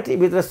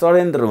पार्टीभित्र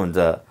षड्यन्त्र हुन्छ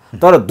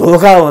तर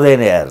धोका हुँदैन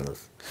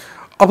हेर्नुहोस्।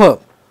 अब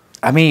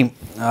हामी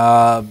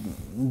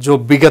जो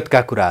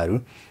विगतका कुराहरू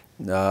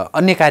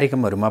अन्य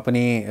कार्यक्रमहरूमा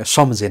पनि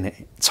सम्झिने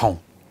छौँ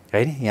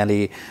है, यहाँले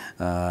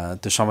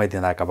त्यो समय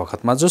दिँदाका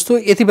बखतमा। जस्तो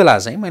यति बेला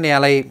चाहिँ मैले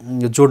यहाँलाई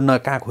जोड्न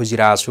कहाँ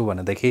खोजिरहेको छु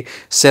भनेदेखि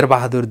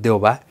शेरबहादुर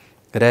देउबा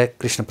र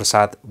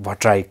कृष्णप्रसाद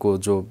भट्टराईको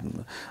जो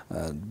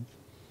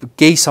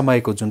केही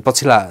समयको जुन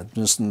पछिल्ला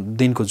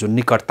दिनको जुन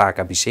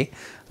निकटताका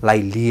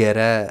विषयलाई लिएर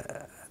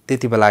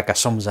त्यति बेलाका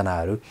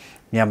सम्झनाहरू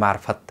यहाँ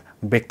मार्फत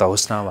व्यक्त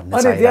होस् न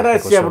भन्ने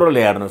चाहिरहेको छ।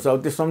 हेर्नुहोस्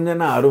अब त्यो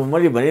सम्झनाहरू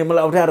मैले भने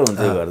मलाई अप्ठ्यारो हुन्छ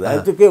गर्दा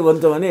त्यो के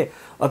भन्छ भने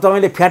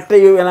तपाईँले फ्याट्टै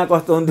यो बेला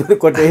कस्तो हुन्थ्यो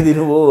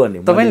कोट्याइदिनु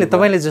भयो भने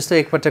तपाईँले जस्तो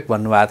एकपटक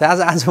भन्नुभएको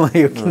थियो। आज म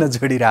यो किन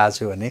जोडिरहेको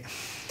छु भने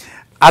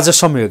आज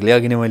संयोगले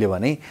अघि नै मैले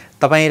भने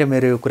तपाईँ र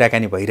मेरो यो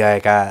कुराकानी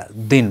भइरहेका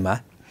दिनमा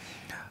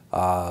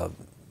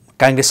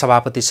काङ्ग्रेस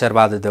सभापति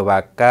शेरबहादुर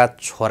देउबाका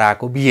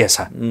छोराको बिहे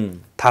छ,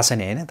 थाहा छ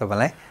नि होइन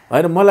तपाईँलाई?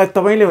 होइन मलाई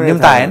तपाईँले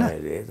निम्ताएन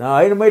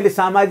होइन, मैले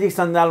सामाजिक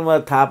सञ्जालमा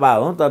थाहा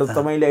पाएँ तर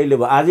तपाईँले अहिले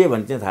आजै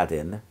भन्छ थाहा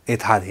थिएन। ए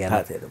थाहा थिएन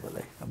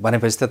मलाई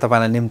भनेपछि त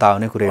तपाईँलाई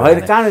निम्ताउने कुरा होइन,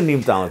 कहाँ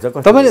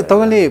निम्ताउँछ?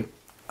 तपाईँले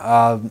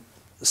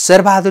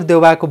शेरबहादुर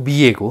देउबाको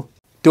बिहेको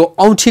त्यो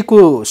औँठीको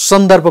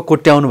सन्दर्भ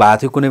कोट्याउनु भएको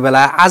थियो कुनै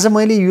बेला। आज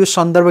मैले यो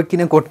सन्दर्भ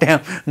किन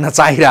कोट्याउन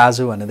चाहिरहेको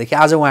छु भनेदेखि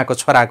आज उहाँको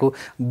छोराको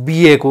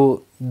बिहेको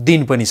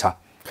दिन पनि छ।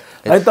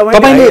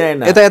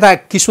 तपाईँले यता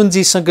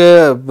किशुनजीसँग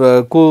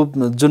को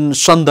जुन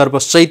सन्दर्भ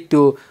सहित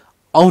त्यो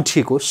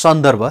औँठीको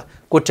सन्दर्भ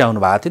कोट्याउनु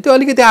भएको थियो, त्यो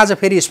अलिकति आज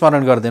फेरि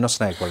स्मरण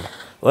गरिदिनुहोस् न एकपल्ट।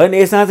 होइन,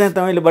 यसमा चाहिँ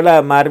तपाईँले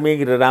बडा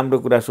मार्मिक र राम्रो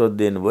कुरा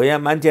सोधिदिनु भयो। यहाँ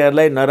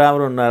मान्छेहरूलाई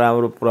नराम्रो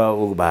नराम्रो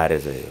उ भएर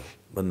छ यो,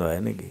 भन्नु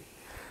भएन कि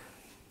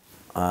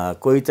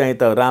कोही चाहिँ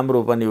त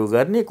राम्रो पनि उ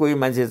गर्ने, कोही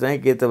मान्छे चाहिँ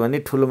के त भने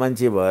ठुलो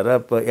मान्छे भएर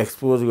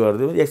एक्सपोज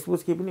गरिदियो।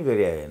 एक्सपोज केही पनि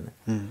गरिआएन।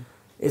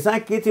 यसमा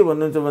के थियो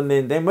भन्नुहुन्छ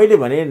भनेदेखि चाहिँ मैले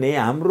भने नि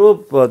हाम्रो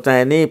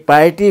चाहिँ नि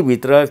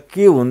पार्टीभित्र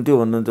के हुन्थ्यो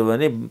भन्नुहुन्छ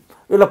भने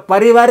एउटा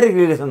पारिवारिक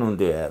रिलेसन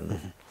हुन्थ्यो। हेर्नु,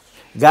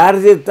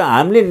 गार्जेन त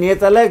हामीले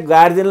नेतालाई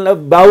गार्जेनलाई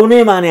बाउ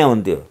नै माने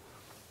हुन्थ्यो,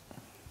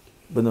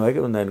 बुझ्नुभयो कि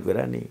भन्दैन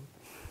कुरा नि।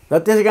 र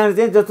त्यसै कारण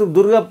चाहिँ जस्तो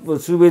दुर्गा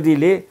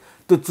सुवेदीले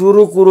त्यो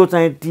चुरो कुरो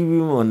चाहिँ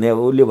टिभीमा भन्ने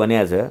उसले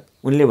भनेको छ,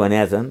 उनले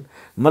भनेका छन्,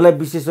 मलाई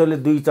विशेषले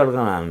 2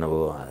 चड्कान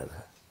हान्नुभयो भनेर।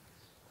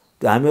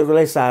 त्यो हामीहरूको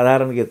लागि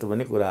साधारण के त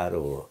भन्ने कुराहरू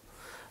हो।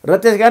 र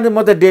त्यस कारण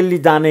म त दिल्ली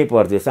जानै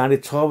पर्थ्यो।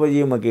 6:30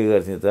 बजी म के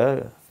गर्थेँ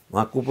त,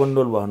 उहाँ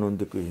कुपनडोल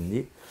बस्नुहुन्थ्यो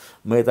कृष्णजी,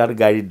 म यता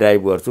गाडी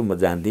ड्राइभ गर्छु, म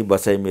जान्थेँ,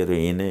 बसाइ मेरो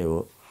यहीँ नै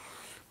हो।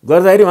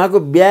 गर्दाखेरि उहाँको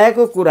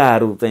बिहाको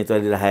कुराहरू चाहिँ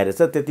चलिरहेको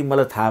रहेछ, त्यति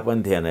मलाई थाहा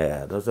पनि थिएन।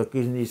 हेर्नु छ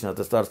कृष्णजीसँग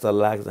त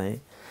सरसल्लाह चाहिँ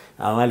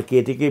उहाँले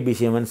केटीकै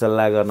विषयमा पनि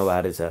सल्लाह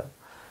गर्नुभएको रहेछ।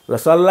 र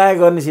सल्लाह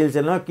गर्ने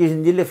सिलसिलामा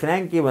कृष्णजीले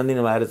फ्र्याङ्क के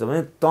भनिदिनु भएको रहेछ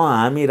भने, त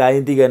हामी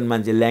राजनीति गर्ने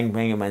मान्छे,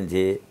 ल्याङफ्याङ्गे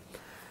मान्छे,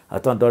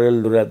 त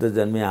डडेलधुरा त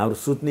जन्मे, हाम्रो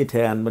सुत्ने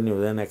ठेगान पनि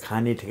हुँदैन,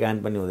 खाने ठेगान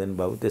पनि हुँदैन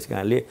बाबु। त्यस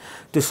कारणले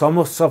त्यो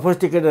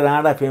सफिस्टिकेटेड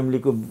राणा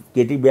फ्यामिलीको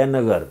केटी बिहा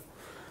नगर,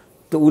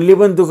 त उसले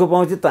पनि दुःख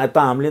पाउँछ, त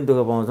हामीले पनि दुःख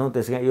पाउँछौँ,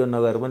 त्यस कारण यो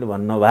नगर पनि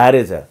भन्नु भएको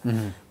रहेछ।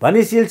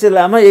 भन्ने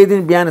सिलसिलामा एक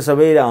दिन बिहान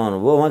सबै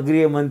आउनुभयो। उहाँ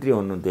गृहमन्त्री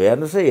हुनुहुन्थ्यो।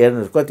 हेर्नुहोस् है,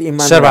 हेर्नुहोस् कति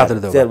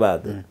इमान्दार,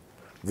 शेरबहादुर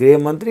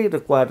गृहमन्त्री र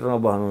क्वार्टरमा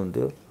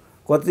बस्नुहुन्थ्यो,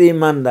 कति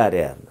इमान्दार।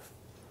 हेर्नुहोस्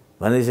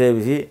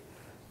भनिसकेपछि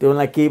त्यो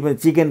उनलाई केही पनि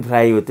चिकन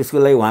फ्राई हो, त्यसको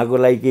लागि उहाँको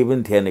लागि केही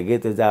पनि थिएन कि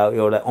त्यो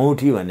एउटा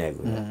औँठी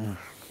भनेको।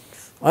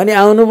 अनि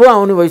आउनुभयो,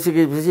 आउनु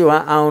भइसकेपछि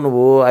उहाँ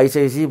आउनुभयो,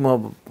 आइसकेपछि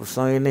म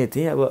सँगै नै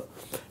थिएँ। अब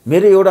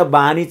मेरो एउटा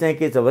बानी चाहिँ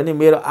के छ भने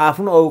मेरो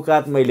आफ्नो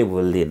औकात मैले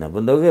भुल्दिनँ,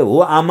 बुझ्नु कि हो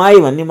आमाई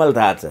भन्ने मलाई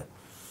थाहा छ,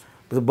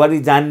 बढी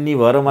जान्ने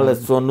भएर मलाई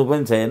सोध्नु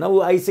पनि छैन। ऊ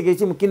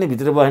आइसकेपछि म किन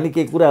भित्र बस्ने,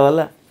 केही कुरा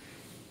होला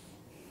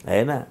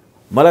होइन।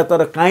 मलाई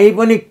तर काहीँ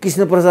पनि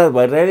कृष्णप्रसाद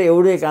भइरहेर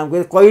एउटै काम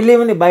गरेँ, कहिले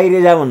पनि बाहिर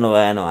जा भन्नु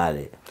भएन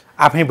उहाँले,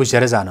 आफै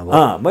बुझेर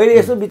जानुभयो। मैले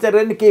यसो विचार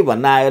गरेँ केही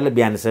भन्न आयो होला,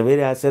 बिहान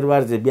सबैले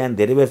शेरबहादुर चाहिँ बिहान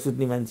धेरै बेर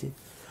सुत्ने मान्छे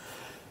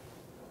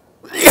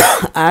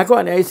आएको।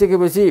 अनि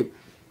आइसकेपछि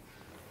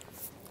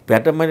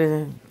भेट मैले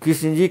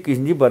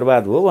कृष्णजी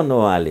बर्बाद हो भन्नु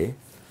उहाँले।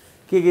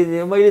 के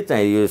मैले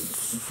चाहिँ यो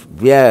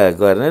बिहा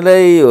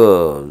गर्नेलाई यो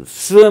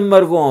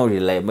स्वयम्वरको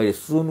औँठीलाई मैले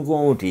सुनको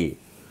औँठी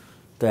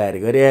तयार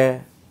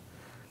गरेँ।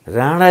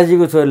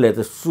 राणाजीको छोरीले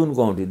त सुनको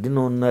औँठी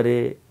दिनुहुन्न रे।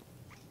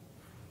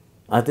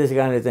 त्यस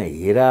कारणले चाहिँ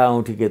हिरा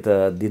औँठी के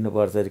त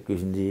दिनुपर्छ अरे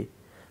कृष्णजी,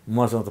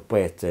 मसँग त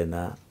पैसा छैन,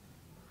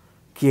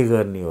 के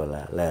गर्ने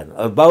होला।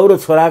 ल बाउ र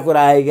छोराको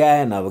आयो कि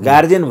आएन, अब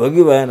गार्जेन भयो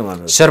कि भएन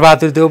भन्नु।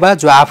 शेरबहादुर देउबा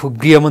जो आफू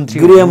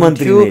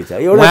गृहमन्त्री नै छ,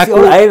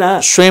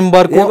 एउटा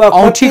स्वयंवरको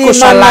औँठीको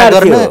सल्लाह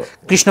गर्न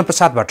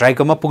कृष्णप्रसाद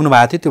भट्टराईकोमा पुग्नु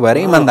भएको थियो, त्यो भएर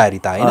इमान्दारी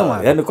त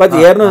होइन। हेर्नु कति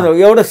हेर्नु,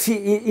 एउटा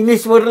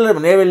इन्सपेक्टरले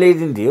भने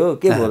ल्याइदिन्थ्यो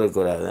के भयो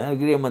कुरा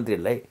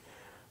गृहमन्त्रीलाई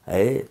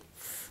है।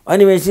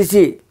 अनि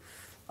भनेपछि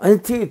अनि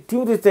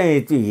तिम्रो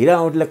चाहिँ त्यो हिरा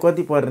औँठीलाई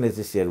कति पर्ने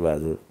रहेछ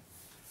शेरबहादुर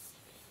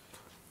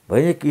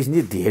भने,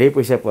 कृष्णजी धेरै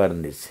पैसा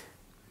पर्ने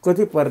रहेछ।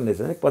 कति पर्ने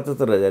रहेछ भने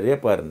 75,000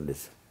 रुपियाँ पर्ने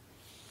रहेछ।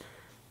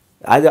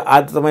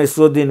 आज तपाईँ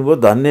सोधिदिनु भयो,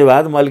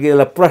 धन्यवाद, मैले के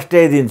यसलाई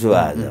प्रस्ट्याइदिन्छु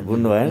आज,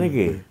 बुझ्नु भएन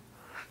कि।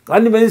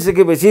 अनि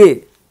भनिसकेपछि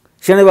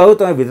सेना बाबु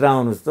तपाईँ भित्र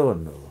आउनुहोस् त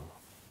भन्नुभयो।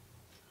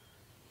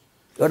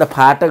 एउटा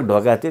फाटक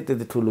ढोका थियो,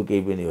 त्यति ठुलो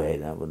केही पनि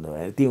भएन, बुझ्नु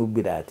भएन। ती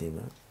उभिरहेको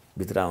थिएँ,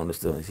 भित्र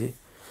आउनुहोस् त भनेपछि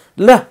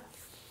ल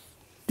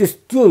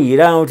त्यो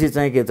हिरा औँठी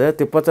चाहिँ के त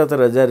त्यो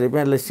 75,000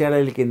 रुपियाँलाई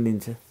सेनाले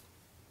किनिदिन्छ।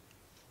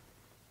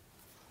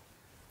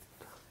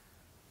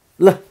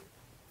 ल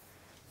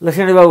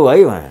सेना बाबु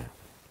है उहाँ।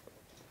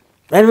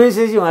 अनि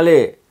भनेपछि उहाँले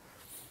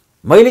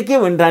मैले के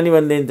भन्ठाने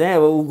भनेदेखि चाहिँ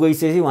अब ऊ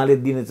गइसकेपछि उहाँले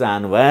दिन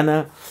चाहनु भएन।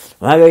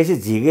 उहाँ गएपछि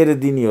झिकेर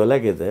दिने होला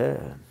के त,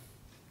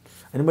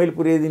 अनि मैले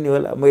पुर्याइदिने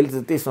होला, मैले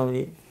त त्यही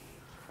सम्झेँ।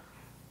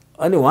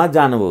 अनि उहाँ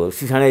जानुभयो।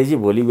 सिसाँडेपछि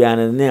भोलि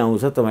बिहान नै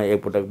आउँछ, तपाईँ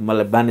एकपटक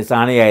मलाई बिहान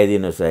चाँडै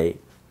आइदिनुहोस् है,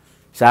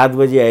 7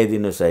 बजी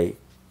आइदिनुहोस् है,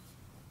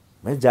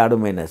 भाइ जाडो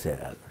महिना छ।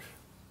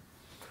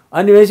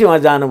 अनि भनेपछि उहाँ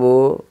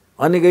जानुभयो।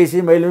 अनि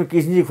गएपछि मैले पनि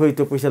कृष्णजी खोइ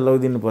त्यो पैसा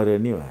लगिदिनु पऱ्यो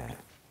नि, उहाँ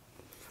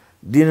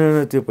दिनु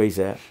न त्यो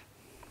पैसा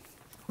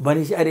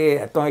भनेपछि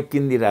अरे तपाईँ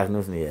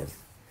किनिदिइराख्नुहोस् न यार।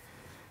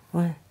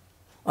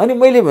 अनि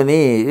मैले भने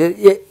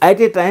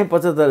एट ए टाइम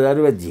 75,000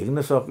 रुपियाँ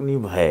झिक्न सक्ने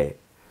भए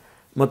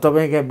म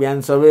तपाईँ कहाँ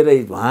बिहान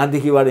सबेरै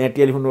उहाँदेखिबाट यहाँ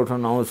टेलिफोन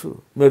उठाउन आउँछु,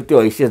 मेरो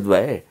त्यो हैसियत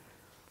भए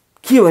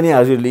के भने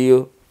हजुरले यो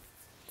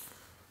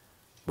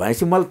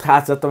भनेपछि मलाई थाहा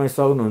छ तपाईँ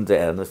सक्नुहुन्छ,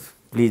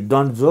 हेर्नुहोस् प्लिज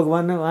डोन्ट जोक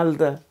भन्नु उहाँले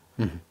त।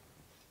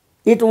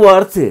 It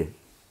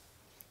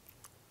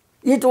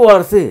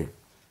worth,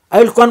 I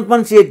will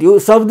compensate you,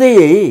 शब्दै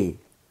यही,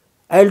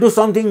 I will do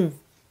something,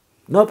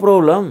 no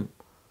problem,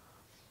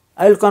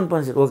 I will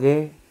compensate, okay.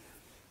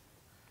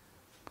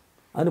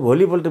 अनि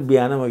भोलिपल्ट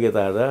बिहान म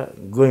यताबाट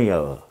गएँ।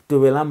 अब त्यो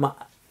बेला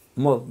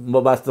म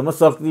वास्तवमा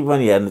शक्ति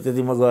पनि हेर्नु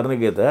त्यति म गर्न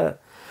के त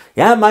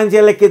यहाँ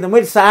मान्छेलाई के त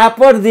मैले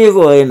सापर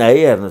दिएको होइन है,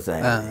 हेर्नुहोस्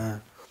है,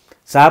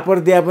 सापर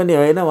दिए पनि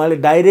होइन, उहाँले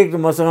डाइरेक्ट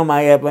मसँग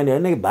मागे पनि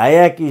होइन कि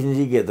भाया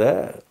किसिमजी के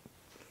त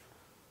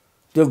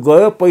त्यो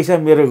गयो, पैसा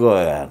मेरो गयो,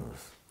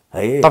 हेर्नुहोस्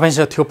है।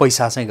 तपाईँसँग थियो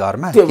पैसा चाहिँ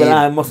घरमा? त्यो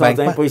बेला मसँग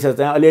चाहिँ पैसा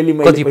चाहिँ अलिअलि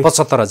कति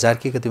 75,000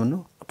 कि कति भन्नु?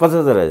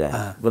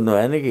 75,000 भन्नु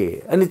भएन कि।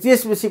 अनि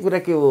त्यसपछि कुरा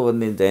के हो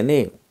भनेदेखि चाहिँ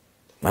नि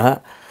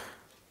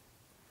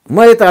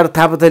म यता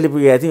थापाथली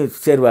पुगेको थिएँ,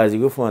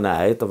 शेरबहादुरजीको फोन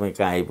आयो, तपाईँ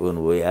कहाँ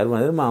आइपुग्नु भयो यार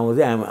भनेर। म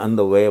आउँदै आम अन्त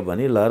गयो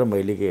भने ल र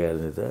मैले के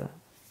गर्ने त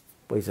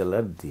पैसा ल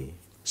दिएँ,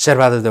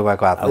 शेरबहादुर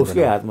देउबाको हातमा,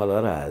 उसकै हातमा ल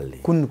र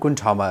हालिदिएँ। कुन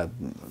ठाउँमा?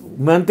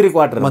 मन्त्री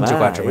क्वार्टरमा।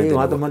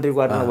 उहाँ त मन्त्री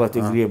क्वार्टरमा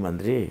बस्थ्यो,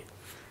 गृहमन्त्री।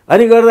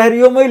 अनि गर्दाखेरि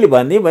यो मैले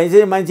भन्ने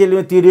भइसक्यो,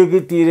 मान्छेले तिर्यो कि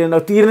तिरेन,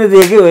 तिर्न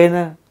दिएकै होइन।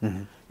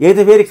 यही त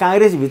फेरि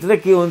काङ्ग्रेसभित्र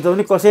के हुन्छ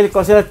भने कसैले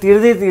कसैलाई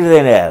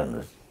तिर्दैन,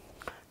 हेर्नुहोस्,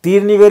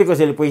 तिर्ने गरी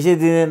कसैले पैसै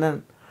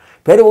दिँदैनन्।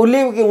 फेरि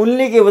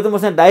उनले के भयो त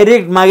मसँग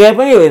डाइरेक्ट मागे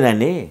पनि होइन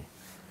नि,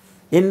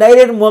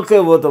 इन्डाइरेक्ट म के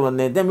भयो त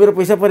भन्ने त्यहाँ मेरो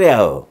पैसा परे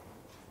हो,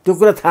 त्यो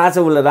कुरा थाहा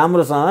छ उसलाई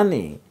राम्रोसँग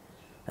नि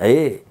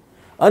है।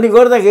 अनि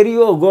गर्दाखेरि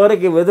यो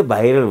गएर के भयो त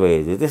भाइरल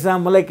भयो। त्यसमा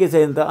मलाई के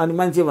छैन त, अनि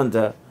मान्छे भन्छ,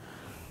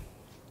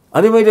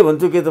 अनि मैले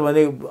भन्छु के त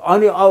भने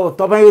अनि अब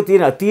तपाईँको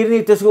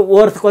तिर्ने त्यसको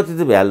वर्थ कति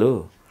त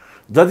भ्यालु।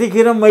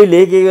 जतिखेर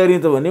मैले के गरेँ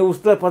त भने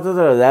उसलाई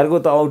 75,000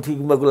 त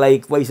औँठीको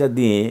लागि पैसा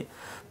दिएँ,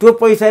 त्यो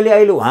पैसाले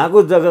अहिले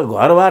उहाँको जग्गा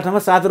घरबाटमा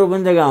 7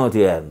 रुपियाँ जग्गा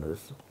आउँथ्यो,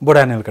 हेर्नुहोस्।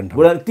 बुढा नीलकण्ठ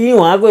त्यहीँ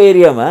उहाँको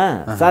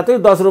एरियामा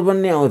 7 10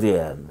 रुपियाँ नै आउँथ्यो,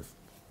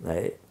 हेर्नुहोस्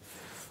है।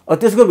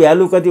 त्यसको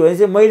भ्यालु कति भने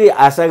चाहिँ मैले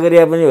आशा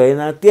गरे पनि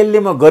होइन, त्यसले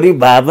म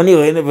गरिब भए पनि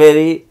होइन,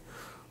 फेरि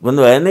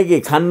भन्नु भएन कि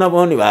खान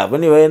नपाउने भए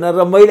पनि होइन,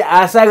 र मैले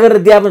आशा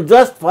गरेर दिए पनि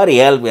जस्ट फर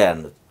हेल्प,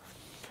 हेर्नुहोस्,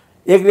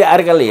 एकले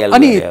अर्काले हेल्प।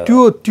 अनि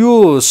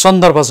त्यो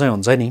सन्दर्भ चाहिँ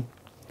हुन्छ नि,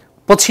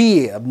 पछि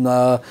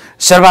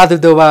शेरबहादुर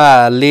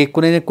देउबाले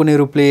कुनै न कुनै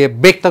रूपले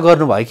व्यक्त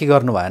गर्नुभयो कि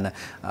गर्नु भएन?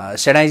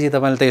 सेडाईजी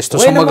तपाईँले त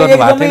यस्तोसम्म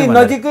गर्नुभएको थिएन,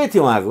 नजिकै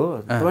थियो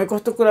उहाँको। तपाईँ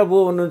कस्तो कुरा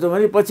भयो भन्नुहुन्छ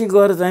भने पछि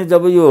गएर चाहिँ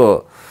जब यो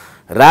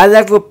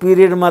राजाको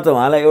पिरियडमा त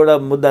उहाँलाई एउटा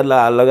मुद्दा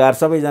लगाएर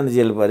सबैजना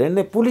जेल पऱ्यो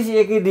नि, पुलिस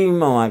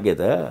एकाडेमीमा उहाँ के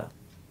त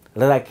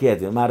राखिएको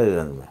थियो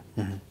महाराजगञ्जमा,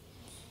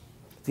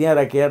 त्यहाँ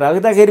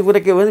राख्दाखेरि कुरा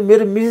के भने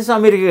मेरो मिसेस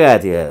अमेरिका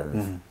गएको थियो।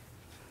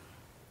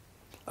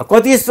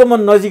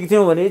 कतिसम्म नजिक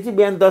थियौँ भने चाहिँ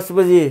बिहान 10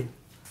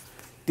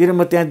 बजीतिर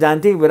म त्यहाँ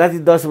जान्थेँ, राति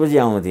 10 बजी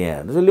आउँथेँ,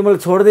 हेर्नुहोस्। उसले मलाई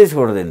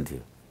छोड्दैन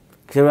थियो,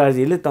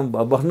 शेरबहादुरजीले त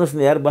बस्नुहोस् न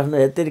यार, बस्नु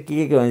यति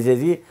के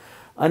भनेपछि।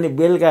 अनि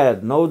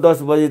बेलुका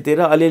 9-10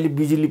 बजीतिर अलिअलि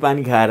बिजुली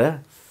पानी खाएर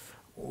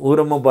ऊ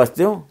र म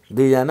बस्थ्यौँ,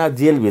 दुईजना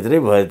जेलभित्रै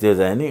भयो त्यो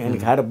चाहिँ नि। अनि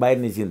खाएर बाहिर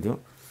निस्किन्थ्यौँ,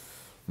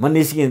 म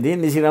निस्किन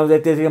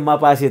आउँदा त्यतिखेर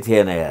मपासे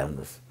थिएन,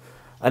 हेर्नुहोस्।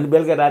 अनि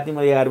बेलुका राति म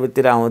 11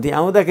 बजीतिर आउँथेँ,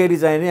 आउँदाखेरि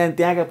चाहिँ नि अनि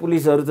त्यहाँका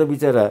पुलिसहरू त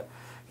बिचरा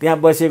त्यहाँ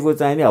बसेको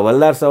चाहिँ नि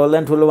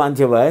हवलदार ठुलो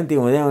मान्छे भयो नि, त्यो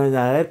हुँदै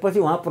जाँदाखेरि पछि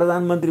उहाँ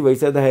प्रधानमन्त्री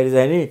भइसक्दाखेरि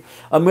चाहिँ नि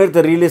अब मेरो त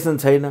रिलेसन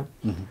छैन,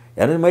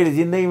 हेर्नुहोस्। मैले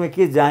जिन्दगीमा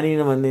के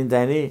जानिनँ भनेदेखि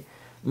चाहिँ नि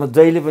म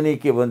जहिले पनि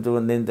के भन्छु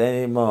भनेदेखि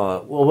चाहिँ म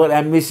ओभर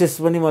एम्बिसियस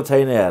पनि म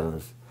छैन,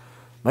 हेर्नुहोस्।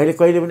 मैले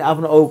कहिले पनि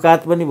आफ्नो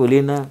औकात पनि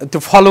भुलिनँ, त्यो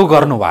फलो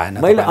गर्नु भएन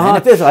मैले।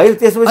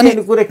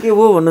 त्यसपछि कुरा के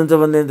हो भन्नुहुन्छ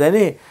भनेदेखि चाहिँ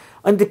नि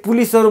अनि त्यो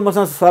पुलिसहरू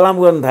मसँग सलाम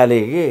गर्न थाले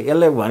कि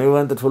यसलाई भन्यो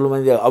भने त ठुलो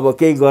मान्छे अब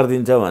केही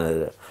गरिदिन्छ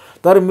भनेर।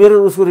 तर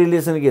मेरो उसको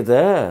रिलेसन के त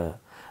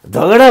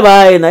झगडा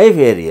भएन है,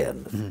 फेरि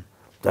हेर्नुहोस्,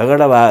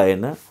 झगडा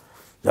भएन।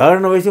 झगडा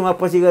नभएपछि उहाँ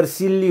पछि गएर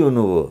सिल्ली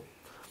हुनुभयो,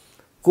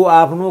 को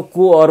आफ्नो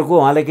को अर्को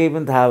उहाँलाई केही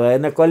पनि थाहा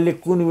भएन, कसले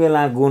कुन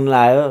बेला गुण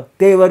लायो।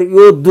 त्यही भएर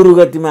यो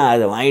दुर्गतिमा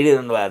आज उहाँ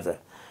हिँडिरहनु भएको छ।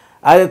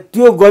 आज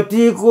त्यो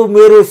गतिको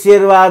मेरो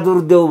शेरबहादुर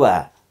देउबा,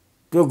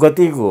 त्यो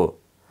गतिको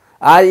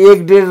आज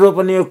 1-1.5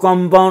 रोपनी यो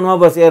कम्पाउन्डमा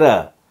बसेर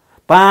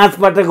 5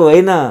 पटक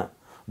होइन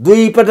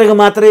 2 पटक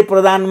मात्रै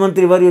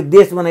प्रधानमन्त्री भएर यो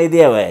देश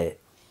बनाइदिए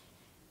भए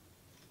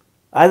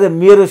आज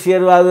मेरो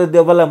शेरबहादुर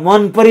देउबालाई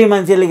मन परी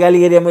मान्छेले गाली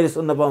गरे मैले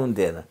सुन्न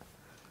पाउँथेन।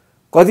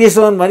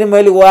 कतिसम्म भने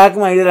मैले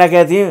वाकमा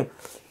हिँडिराखेको थिएँ,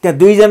 त्यहाँ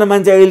 2 जना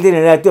मान्छे अहिले दिन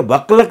हिँडिरहेको थियो,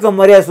 भक्कलक्क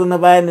मर्या सुन्न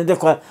पाएन भने त्यो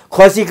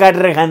खसी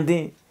काटेर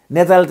खान्थेँ।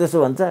 नेताले त्यसो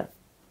भन्छ,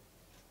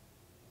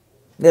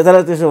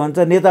 नेतालाई त्यसो भन्छ।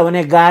 नेता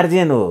भने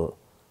गार्जियन हो,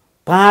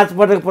 5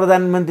 पटक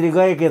प्रधानमन्त्री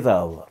गए के त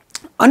अब।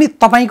 अनि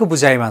तपाईँको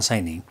बुझाइमा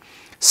चाहिँ नि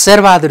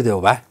शेरबहादुर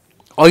देउबा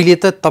अहिले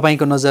त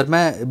तपाईँको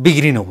नजरमा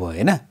बिग्रिनु भयो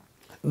होइन?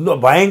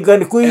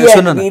 भयङ्कर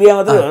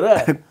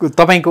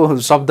तपाईँको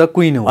शब्द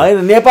कुइनु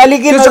होइन, नेपाली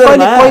के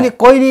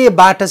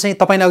कहिलेबाट चाहिँ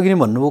तपाईँले अघि नै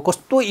भन्नुभयो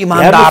कस्तो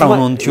इमान्दार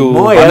हुनुहुन्थ्यो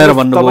भनेर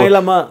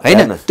भन्नुभयो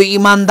होइन? त्यो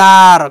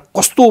इमान्दार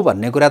कस्तो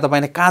भन्ने कुरा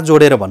तपाईँले कहाँ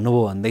जोडेर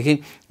भन्नुभयो भनेदेखि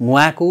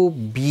उहाँको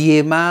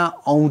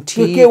बिहेमा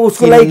औँठी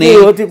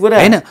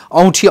होइन,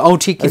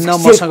 औँठी किन्न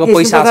मसँग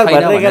पैसा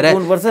छैन भनेर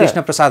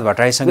कृष्ण प्रसाद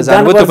भट्टराईसँग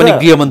जानुभयो, त्यो पनि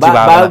गृहमन्त्री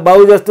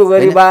बाबु जस्तो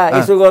गरी बा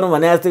यसो गर्नु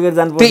भने जस्तो गरी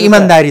जानु, त्यो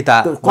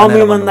इमान्दारिता कम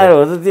इमान्दार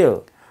हो त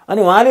त्यो।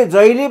 अनि उहाँले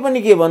जहिले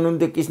पनि के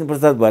भन्नुहुन्थ्यो कृष्ण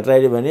प्रसाद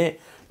भट्टराईले भने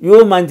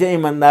यो मान्छे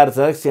इमान्दार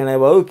छ, सेना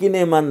बाबु किन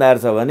इमान्दार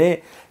छ भने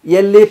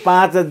यसले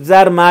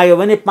 5,000 माग्यो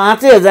भने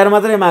 5,000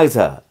 मात्रै माग्छ,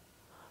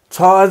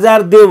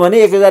 6,000 दियो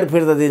भने 1,000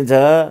 फिर्ता दिन्छ।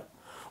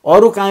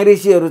 अरू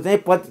काङ्ग्रेसीहरू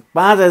चाहिँ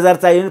 5,000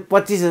 चाहियो भने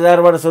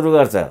 25,000बाट सुरु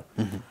गर्छ।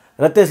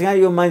 र त्यस कारण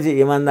यो मान्छे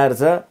इमान्दार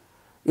छ,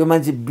 यो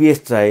मान्छे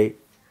बेस्ट छ है।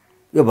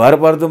 यो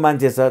भरपर्दो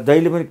मान्छे छ,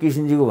 जहिले पनि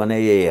कृष्णजीको भने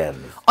यही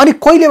हेर्नु। अनि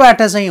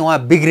कहिलेबाट चाहिँ उहाँ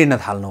बिग्रिन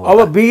थाल्नु? अब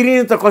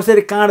बिग्रिनु त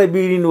कसरी कहाँबाट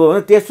बिग्रिनु हो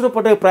भने तेस्रो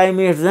पटक प्राइम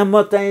मिनिस्टर चाहिँ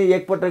म चाहिँ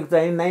एकपटक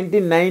चाहिँ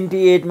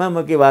 1998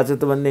 म के भएको छु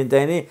त भन्ने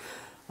चाहिँ नि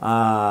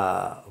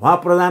उहाँ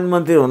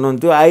प्रधानमन्त्री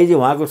हुनुहुन्थ्यो, आइजी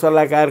उहाँको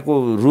सल्लाहकारको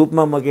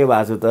रूपमा म के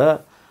भएको छु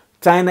त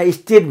चाइना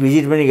स्टेट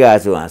भिजिट पनि गएको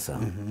छु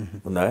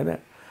उहाँसँग होइन।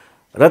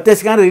 र त्यस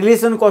कारण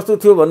रिलेसन कस्तो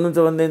थियो भन्नुहुन्छ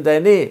भनेदेखि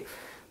चाहिँ नि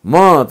म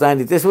चाहिँ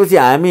नि त्यसपछि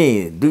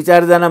हामी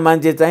 2-4जना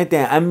मान्छे चाहिँ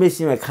त्यहाँ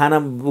एम्बेसीमा खाना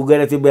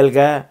गएर थियो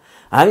बेलुका,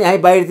 हामी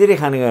बाहिरतिरै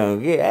खाना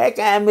गयौँ कि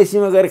कहाँ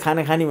एम्बेसीमा गएर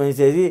खाना खाने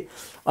भनिसकेपछि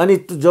अनि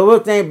जब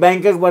चाहिँ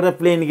ब्याङ्ककबाट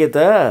प्लेन के त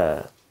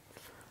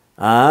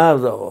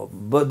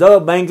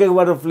जब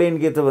ब्याङ्ककबाट प्लेन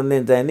के त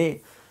भनेदेखि चाहिँ नि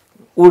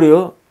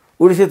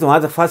उडिसकेपछि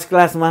उहाँ त फर्स्ट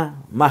क्लासमा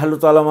माथिल्लो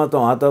तलमा त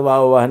उहाँ त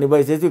भने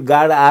भइसकेपछि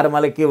गार्ड आएर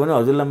मलाई के भन्यो,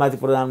 हजुरलाई माथि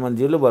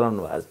प्रधानमन्त्रीले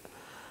बोलाउनु भएको छ।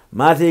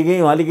 माथि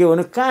गएँ, उहाँले के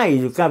भन्यो, कहाँ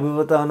हिजो कहाँ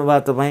विपत्ता आउनुभयो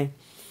तपाईँ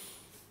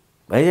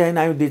भाइ? होइन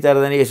हामी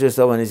 2-4जना यसो छ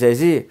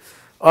भनिसकेपछि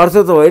अर्थ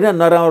त होइन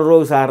नराम्रो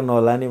रोग सार्नु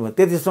होला नि, म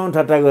त्यतिसम्म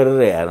ठट्टा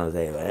गरेर हेर्नु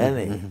चाहिँ भयो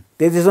नि,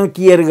 त्यतिसम्म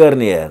केयर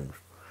गर्ने हेर्नु।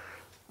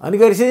 अनि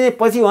गरिसकेपछि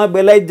पछि उहाँ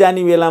बेलायत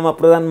जाने बेलामा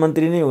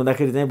प्रधानमन्त्री नै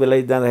हुँदाखेरि चाहिँ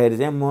बेलायत जाँदाखेरि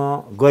चाहिँ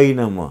म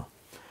गइनँ,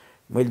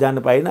 मैले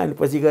जानु पाइनँ। अनि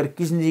पछि गएर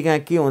कृष्णजी कहाँ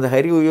के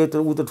हुँदाखेरि ऊ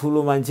त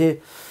ठुलो मान्छे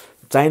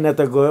चाइना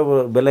त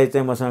गयो, बेलायत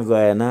चाहिँ मसँग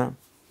गएन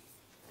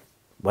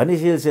भन्ने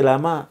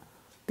सिलसिलामा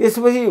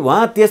त्यसपछि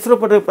उहाँ तेस्रो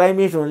पटक प्राइम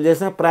मिनिस्टर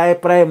हुनेसँग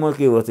प्राय म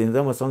के होस् त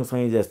म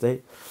सँगसँगै जस्तै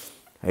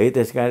है।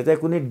 त्यस कारण चाहिँ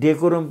कुनै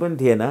डेकोरम पनि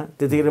थिएन।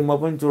 त्यतिखेर म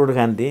पनि चुरोट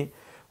खान्थेँ,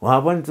 उहाँ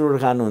पनि चुरोट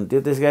खानुहुन्थ्यो।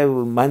 त्यस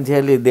कारण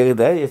मान्छेहरूले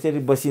देख्दा यसरी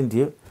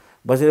बसिन्थ्यो,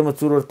 बसेर म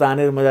चुरोट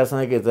तानेर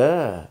मजासँग के त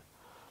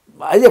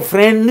अझै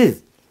फ्रेन्डली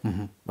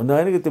भन्दा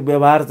होइन कि त्यो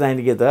व्यवहार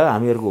चाहिने के त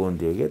हामीहरूको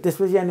हुन्थ्यो कि।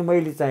 त्यसपछि अनि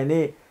मैले चाहिने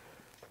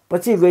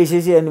पछि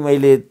गइसकेपछि अनि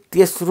मैले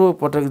तेस्रो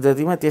पटक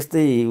जतिमा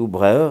त्यस्तै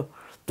भयो,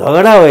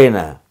 झगडा होइन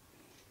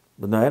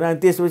भन्दा होइन। अनि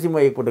त्यसपछि म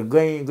एकपटक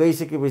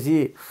गइसकेपछि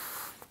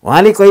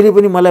उहाँले कहिले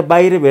पनि मलाई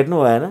बाहिर भेट्नु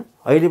भएन।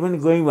 अहिले पनि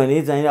गयौँ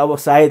भने चाहिँ अब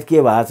सायद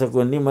के भएको छ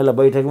कुनै मलाई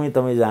बैठकमै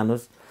तपाईँ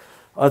जानुहोस्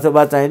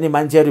अथवा चाहिँ नि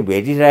मान्छेहरू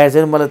भेटिरहेको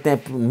छ मलाई त्यहाँ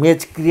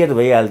मेच क्रिएट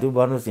भइहाल्थ्यो,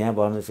 भन्नुहोस् यहाँ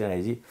भन्नुहोस्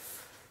आइजी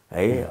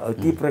है। अब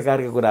ती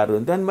प्रकारका कुराहरू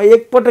हुन्थ्यो। अनि म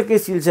एकपटकै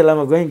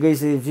सिलसिलामा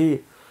गइसकेपछि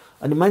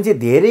अनि मान्छे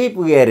धेरै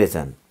पुगे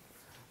रहेछन्।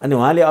 अनि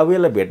उहाँले अब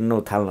यसलाई भेट्नु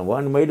थाल्नुभयो।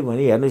 अनि मैले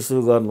भने हेर्नु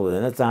सुरु गर्नु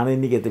हुँदैन, चाँडै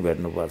नि के त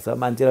भेट्नुपर्छ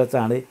मान्छेलाई,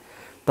 चाँडै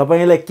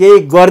तपाईँलाई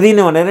केही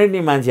गर्दिनँ भनेर नि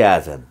मान्छे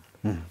आएछन्,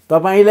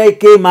 तपाईँलाई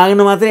केही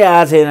माग्नु मात्रै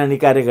आएको छैन नि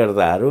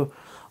कार्यकर्ताहरू,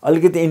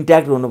 अलिकति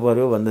इन्ट्याक्ट हुनु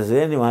पऱ्यो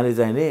भन्दाखेरि नि उहाँले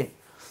चाहिँ नि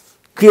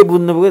के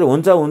बुझ्नु पऱ्यो,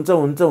 हुन्छ हुन्छ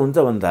हुन्छ हुन्छ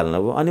भन्न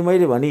थाल्नुभयो। अनि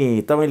मैले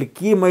भने तपाईँले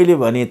के, मैले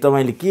भने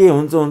तपाईँले के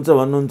हुन्छ हुन्छ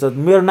भन्नुहुन्छ,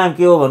 मेरो नाम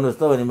के हो भन्नुहोस्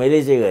त भने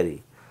मैले चाहिँ गरेँ।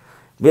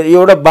 मेरो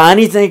एउटा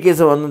बानी चाहिँ के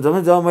छ भन्नुहुन्छ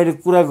भने जब मैले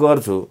कुरा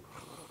गर्छु,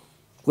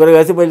 कुरा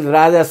गरेपछि मैले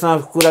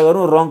राजासँग कुरा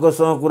गरौँ,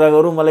 रङ्कोसँग कुरा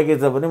गरौँ, मलाई के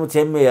छ भने म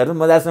छेम्मे हेर्नु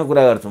मजासँग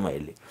कुरा गर्छु।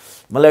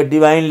 मलाई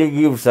डिभाइनली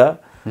गिफ्ट छ,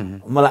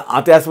 मलाई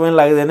अत्यास पनि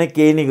लाग्दैन,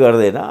 केही नै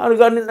गर्दैन। अरू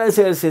गर्ने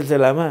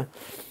सिलसिलामा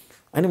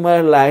अनि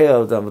मलाई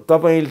लाग्यो अब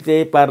तपाईँले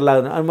चाहिँ पार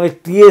लाग्दैन। अनि मैले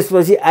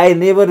त्यसपछि I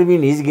never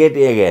been his get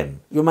eigen,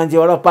 यो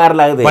मान्छेबाट पार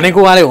लाग्दैन भनेको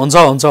उहाँले हुन्छ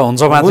हुन्छ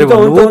हुन्छ मात्रै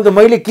हुन्छ।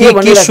 मैले के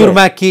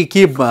सुरमा के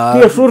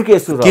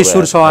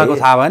सुर छ उहाँको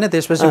थाहा भएन।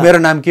 त्यसपछि मेरो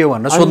नाम के हो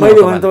भनेर सोध्नु,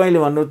 मैले भने तपाईँले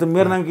भन्नु त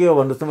मेरो नाम के हो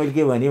भन्नुहोस् त, मैले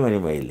के भने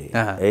मैले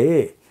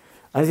है।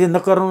 अनि चाहिँ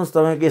नकराउनुहोस्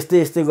तपाईँको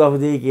यस्तै यस्तै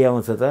गफदेखि के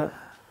आउँछ त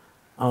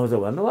आउँछ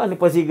भन्नु। अनि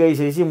पछि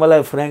गइसकेपछि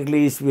मलाई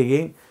फ्रेङ्कली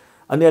स्पिकिङ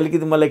अनि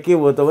अलिकति मलाई के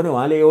भयो त भने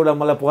उहाँले एउटा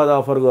मलाई पद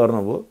अफर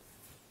गर्नुभयो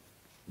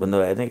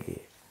भन्नुभएन कि।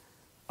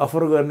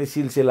 अफर गर्ने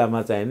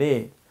सिलसिलामा चाहिँ नि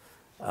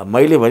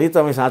मैले भने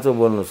तपाईँ साँचो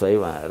बोल्नुहोस् है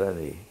भनेर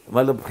नि,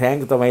 मतलब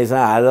फ्रेङ्क तपाईँसँग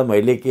आज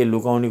मैले के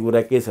लुकाउने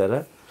कुरा के छ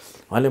र।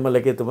 उहाँले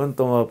मलाई के त भने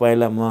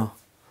तपाईँलाई म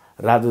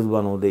राजदूत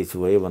बनाउँदैछु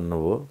है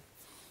भन्नुभयो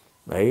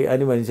है।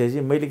 अनि भनिसकेपछि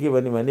मैले के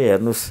भने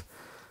हेर्नुहोस्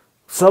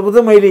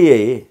शब्द मैले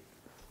यही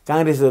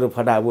काङ्ग्रेसहरू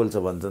फटा बोल्छ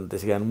भन्छन्,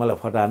 त्यस कारण मलाई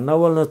फटा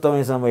नबोल्नुहोस्,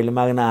 तपाईँसँग मैले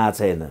माग्न आएको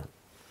छैन,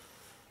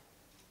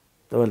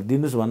 तपाईँले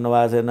दिनुहोस्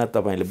भन्नुभएको छैन,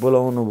 तपाईँले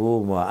बोलाउनु भयो,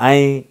 म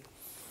आएँ।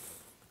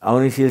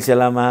 आउने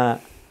सिलसिलामा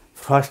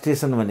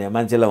फ्रस्ट्रेसन भन्ने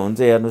मान्छेलाई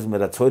हुन्छ, हेर्नुहोस्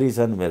मेरा छोरी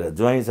छन्, मेरा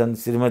ज्वाइँ छन्,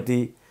 श्रीमती,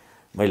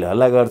 मैले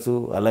हल्ला गर्छु,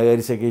 हल्ला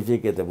गरिसकेपछि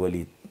के त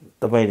भोलि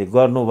तपाईँले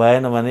गर्नु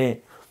भएन भने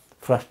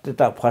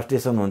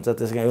फ्रस्ट्रेसन हुन्छ,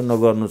 त्यस कारण यो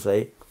नगर्नुहोस् है।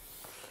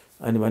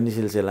 अनि भन्ने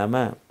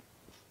सिलसिलामा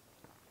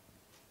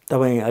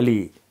तपाईँ अलि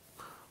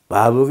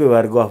भावुकै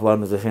भएर गफ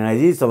गर्नु छ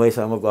सेनाजी,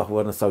 तपाईँसँग गफ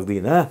गर्न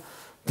सक्दिनँ,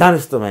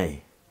 जानुहोस् तपाईँ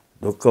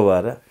ढुक्क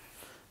भएर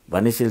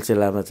भन्ने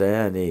सिलसिलामा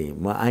चाहिँ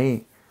अनि म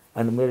आएँ।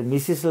 अनि मेरो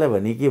मिसेसलाई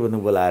भने के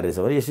भन्नु बोलाएर रहेछ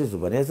भने यसो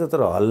भनेको छ,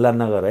 तर हल्ला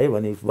नगर है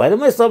भने भएर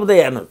मैले शब्द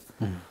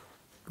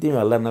हेर्नुहोस् तिमी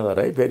हल्ला नगर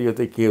है, फेरि यो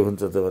त के हुन्छ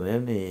त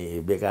भने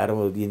नि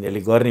बेकारमा यिनीहरूले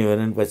गर्ने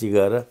भएन नि पछि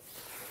गएर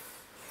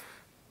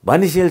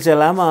भन्ने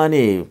सिलसिलामा।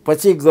 अनि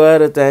पछि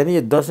गएर चाहिँ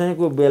नि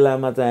दसैँको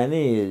बेलामा चाहिँ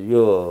नि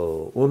यो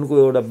उनको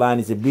एउटा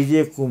बानी छ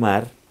विजय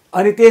कुमार।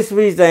 अनि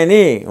त्यसपछि चाहिँ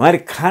नि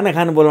उहाँले खाना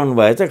खानु बोलाउनु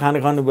भएछ।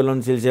 खाना खानु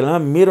बोलाउने सिलसिलामा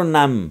मेरो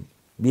नाम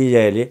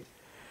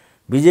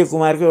विजय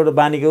कुमारको एउटा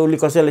बानीको उसले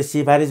कसैलाई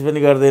सिफारिस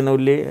पनि गर्दैन,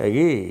 उसले है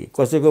कि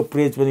कसैको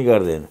प्रेज पनि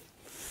गर्दैन।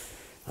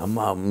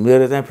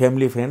 मेरो चाहिँ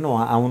फ्यामिली फ्रेन्ड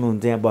उहाँ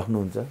आउनुहुन्छ, यहाँ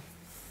बस्नुहुन्छ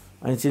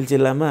अनि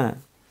सिलसिलामा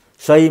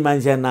सही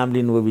मान्छे नाम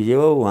लिनुभयो विजय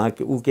हो, उहाँ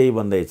ऊ केही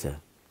भन्दैछ,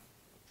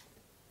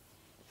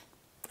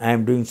 I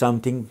am doing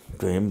something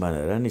to हिम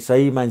भनेर नि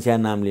सही मान्छे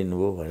नाम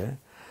लिनुभयो भनेर।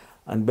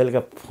 अनि बेलुका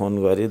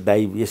फोन गरेँ,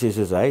 दाइ यसो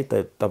यसो छ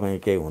है, तपाईँ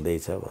केही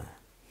हुँदैछ भने।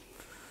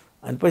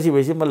 अनि पछि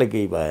मलाई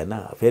केही भएन।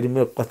 फेरि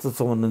मेरो कस्तो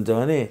सम्झनुहुन्छ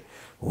भने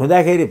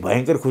हुँदाखेरि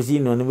भयङ्कर खुसी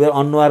हुनु, मेरो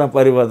अनुहारमा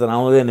परिवर्तन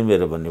आउँदैन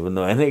मेरो भन्ने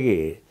बुझ्नु भएन कि।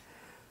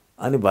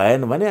 अनि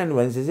भएन भने अनि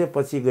भनेपछि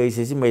पछि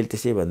गइसकेपछि मैले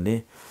त्यसै भन्ने।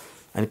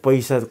 अनि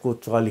पैसाको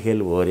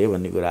चलखेल भयो अरे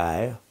भन्ने कुरा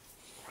आयो,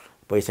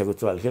 पैसाको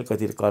चलखेल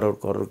कति करोड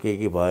करोड के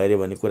भयो अरे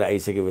भन्ने कुरा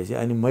आइसकेपछि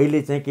अनि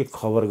मैले चाहिँ के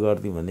खबर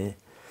गरिदिएँ भने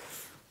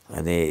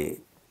अनि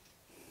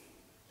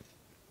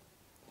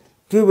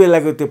त्यो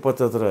बेलाको त्यो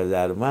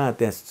 75,000मा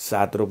त्यहाँ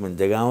 7 रोपनी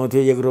जग्गा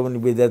आउँथ्यो, 1 रोपनी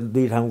बेच्दा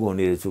 2 ठाउँको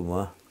हुने रहेछु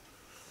म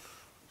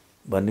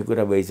भन्ने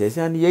कुरा भइसकेपछि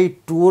अनि यही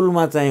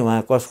टोलमा चाहिँ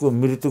उहाँ कसको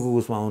मृत्युको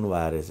उसमा आउनु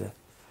भएको रहेछ।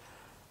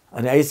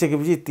 अनि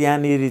आइसकेपछि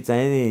त्यहाँनिर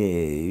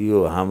चाहिँ यो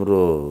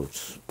हाम्रो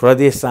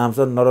प्रदेश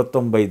सांसद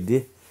नरोत्तम वैद्य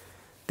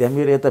त्यहाँ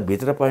मेरो यता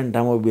भित्र पर्ने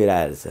ठाउँमा उभिएर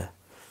आएर छ।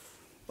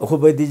 ओखो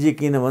वैद्यजी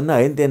किन भन्दा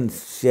होइन त्यहाँ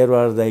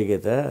शेरबहादुर दाइके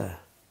त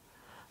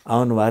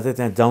आउनु भएको छ,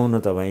 त्यहाँ जाउँ न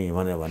तपाईँ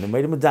भनेर भने।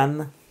 मैले म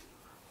जान्न,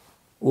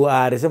 ऊ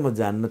आएर चाहिँ म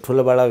जान्न,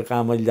 ठुलो बडाको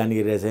काम मैले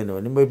जानिरहेको छैन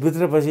भने म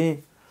भित्र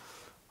पसेँ।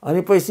 अनि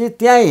पछि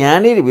त्यहाँ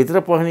यहाँनिर भित्र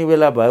पस्ने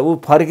बेला भयो, ऊ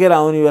फर्केर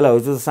आउने बेला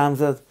हुन्छ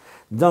सांसद,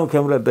 जाउँ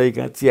खेमरा दही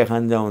कहाँ चिया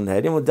खान जाउँ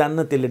भन्दाखेरि म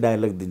जान्न, त्यसले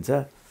डायलग दिन्छ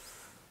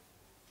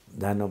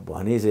जान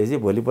भनिसकेपछि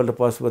भोलिपल्ट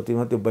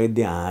पशुपतिमा त्यो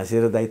वैद्य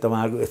हाँसेर दाइ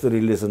तपाईँको यस्तो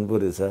रिलेसन पो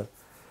रहेछ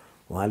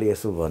उहाँले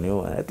यसो भन्यो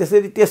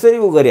त्यसरी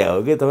ऊ गरे हो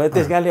कि तपाईँ।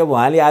 त्यस कारणले अब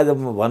उहाँले आज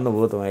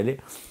भन्नुभयो तपाईँले,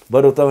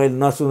 बरु तपाईँले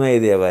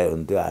नसुनाइदिए भए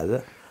हुन्थ्यो आज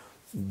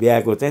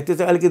बिहाको चाहिँ त्यो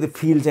चाहिँ अलिकति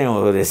फिल चाहिँ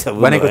हुँदो रहेछ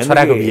भनेको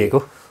छोराको बिहेको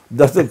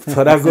जस्तो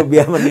छोराको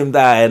बिहामा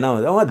निम्ता आएन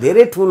भन्छ। उहाँ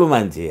धेरै ठुलो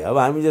मान्छे, अब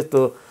हामी जस्तो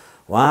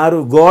उहाँहरू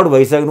गड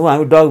भइसक्नु,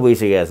 हामी डग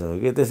भइसकेका छौँ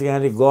कि। त्यस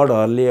कारणले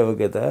गडहरूले अब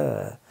के त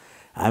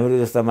हामीहरू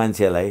जस्ता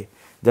मान्छेलाई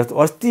जस्तो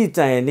अस्ति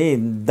चाहिँ नि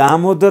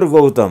दामोदर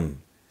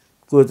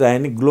गौतमको चाहिँ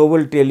नि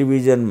ग्लोबल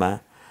टेलिभिजनमा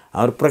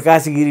हाम्रो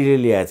प्रकाश गिरीले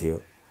ल्याएको थियो।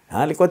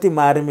 हामीले कति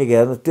मार्मिक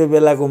हेर्नु, त्यो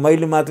बेलाको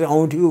मैले मात्रै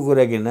औँठीको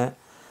कुरा किन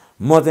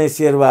म चाहिँ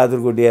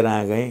शेरबहादुरको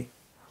डेरा गएँ,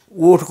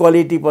 ओठ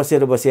क्वालिटी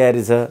पसेर बसिआएर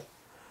छ।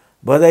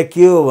 बधाई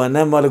के हो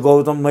भन्दा मैले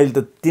गौतम मैले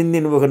त 3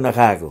 दिन बोकेर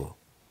नखाएको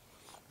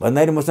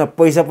भन्दाखेरि मसँग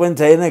पैसा पनि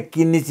छैन,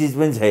 किन्ने चिज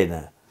पनि छैन,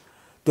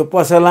 त्यो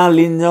पसलमा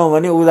लिन्छौँ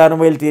भने उधार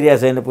मैले तिरेको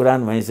छैन।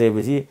 पुरानो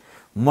भइसकेपछि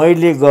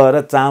मैले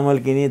गएर चामल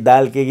किनेँ,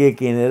 दाल के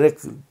किनेर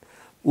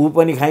ऊ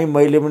पनि खाएँ,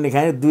 मैले पनि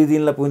खाएँ, 2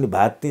 दिनलाई पुग्ने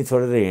भात त्यहीँ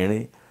छोडेर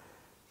हिँडेँ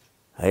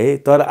है।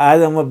 तर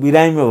आज म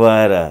बिरामी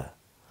भएर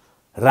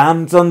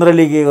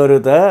रामचन्द्रले के गर्यो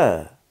त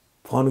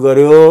फोन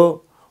गर्यो,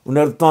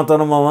 उनीहरू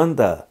तन्तरमा भयो नि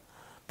त,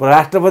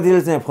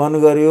 राष्ट्रपतिले चाहिँ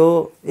फोन गर्यो,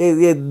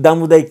 ए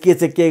दामुदाई के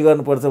चाहिँ के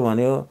गर्नुपर्छ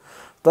भन्यो।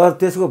 तर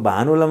त्यसको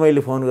भानुलाई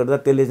मैले फोन गर्दा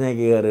त्यसले चाहिँ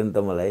के गरेन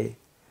त मलाई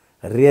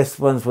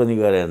रेस्पोन्स पनि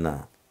गरेन।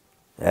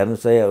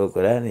 हेर्नुहोस् है अब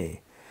कुरा नि।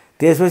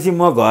 त्यसपछि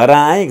म घर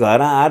आएँ,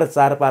 घर आएर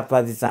 4-5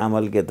 पाती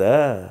चामल के त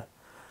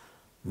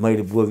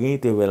मैले बोकेँ,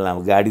 त्यो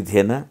बेलामा गाडी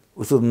थिएन,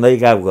 उसो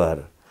नैकाप घर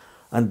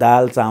अनि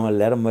दाल चामल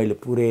ल्याएर मैले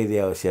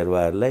पुर्याइदिएँ अब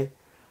शेरबहादुरलाई।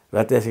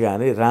 र त्यस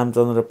कारणले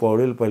रामचन्द्र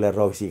पौडेल पहिला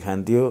रक्सी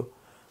खान्थ्यो,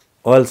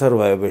 अल्सर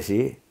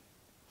भएपछि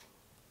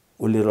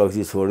उसले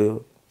रक्सी छोड्यो।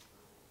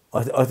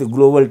 अस्ति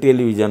ग्लोबल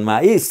टेलिभिजनमा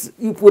यी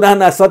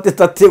पुराना सत्य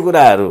तथ्य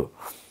कुराहरू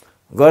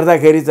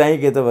गर्दाखेरि चाहिँ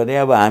के त भने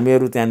अब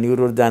हामीहरू त्यहाँ न्यु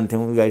रोड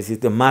जान्थ्यौँ, गएपछि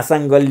त्यो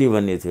मासाङ गल्ली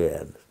भन्ने थियो,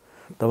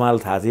 हेर्नुहोस् तपाईँलाई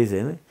थाहा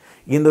छैन,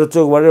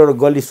 इन्द्रचोकबाट एउटा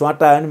गल्ली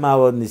स्वाटा आयो भने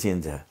माओवादी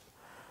निस्किन्छ।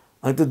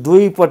 अनि त्यो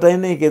 2 पटै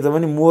नै के त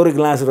भने मोर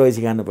ग्लास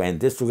रहेछ खानु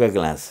पाइन्थ्यो, सुक्खा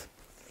ग्लास,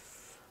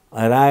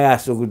 रागा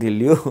सुकुटी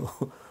लियो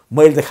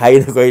मैले त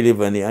खाइनँ कहिले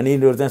पनि। अनि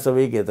यिनीहरू चाहिँ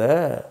सबै के त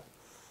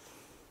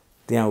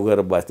त्यहाँ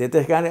गएर बस्थेँ।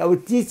 त्यस कारण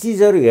अब ती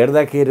चिजहरू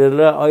हेर्दाखेरि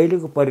र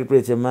अहिलेको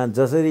परिप्रेक्ष्यमा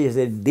जसरी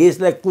यसरी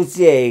देशलाई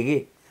कुच्याए कि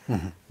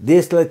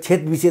देशलाई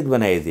छेदविच्छेद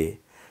बनाइदिए,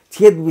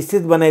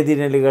 छेदविच्छेद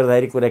बनाइदिनेले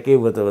गर्दाखेरि कुरा के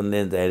भयो त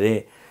भन्दाखेरि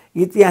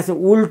इतिहास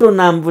उल्टो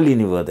नाम पो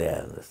लिने भयो त।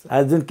 हेर्नुहोस्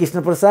आज जुन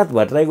कृष्णप्रसाद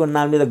भट्टराईको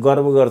नामले त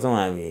गर्व गर्छौँ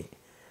हामी,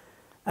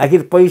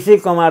 आखिर पैसै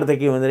कमाएर त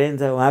के हुँदो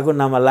रहेछ। उहाँको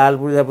नाममा लाल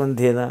पूर्जा पनि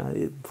थिएन,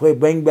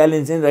 ब्याङ्क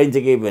ब्यालेन्स पनि रहन्छ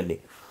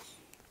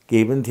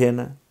केही पनि थिएन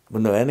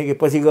भन्नु भएन कि।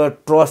 पछि गएर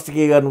ट्रस्ट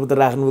के गर्नुभयो त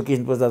राख्नुभयो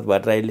कृष्णप्रसाद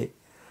भट्टराईले,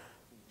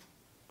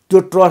 त्यो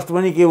ट्रस्ट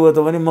पनि के भयो त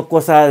भने म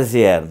कोषाध्यक्ष।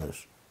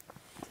 हेर्नुहोस्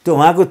त्यो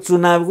उहाँको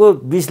चुनावको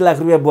 20 लाख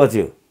रुपियाँ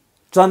बच्यो,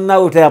 चन्दा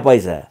उठाए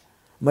पैसा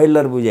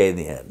मैले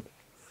बुझाइदिएँ। हेर्नु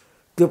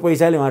त्यो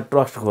पैसाले उहाँ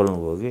ट्रस्ट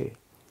खोल्नुभयो कि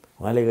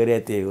उहाँले गरे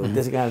त्यही हो।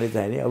 त्यस कारणले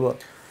चाहिँ नि अब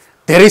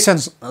धेरै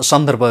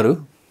सन्दर्भहरू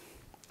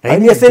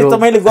होइन यसरी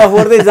तपाईँले गफ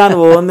गर्दै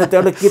जानुभयो भने त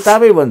एउटा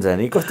किताबै बन्छ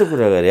नि। कस्तो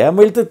कुरा गरेँ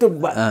मैले त त्यो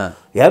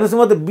हेर्नुहोस्,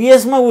 म त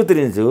बिएसमा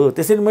उत्रिन्छु,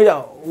 त्यसरी मैले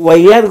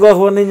वाहियात गफ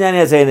गर्नै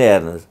जानेको छैन।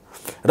 हेर्नुहोस्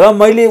र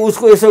मैले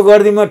उसको यसो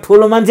गरिदिएँ, म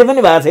ठुलो मान्छे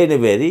पनि भएको छैन,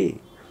 फेरि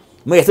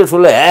म यस्तो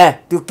ठुलो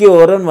त्यो के हो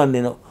र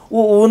भन्दिनँ।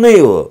 ऊ नै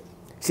हो,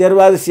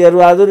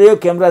 शेरबहादुर यो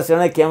क्यामेरा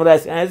सेना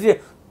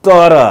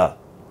तर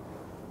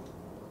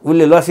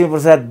उसले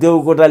लक्ष्मीप्रसाद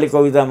देवकोटाले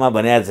कवितामा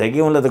भनेको छ कि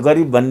उनलाई त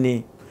गरिब भन्ने,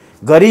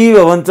 गरिब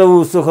भन्छ ऊ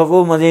सुखको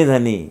मजै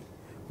धनी,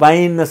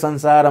 पाइन्न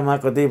संसारमा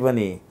कतै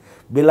पनि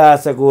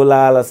विलासको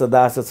लालस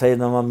दास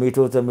छैन म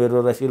मिठो छ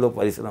मेरो रसिलो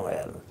परिश्रम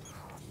हेर्नु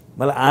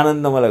मलाई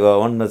आनन्द मलाई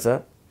घमण्ड छ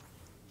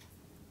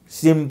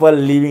simple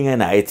living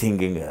and high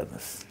thinking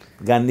हेर्नुहोस्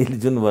गान्धीले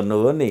जुन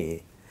भन्नुभयो नि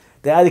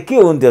त्यहाँ आज के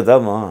हुन्थ्यो त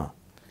म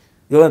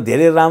यो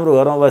धेरै राम्रो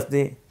घरमा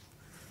बस्ने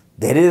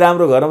धेरै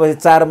राम्रो घरमा बसी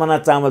 4 मना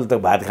चामल त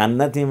भात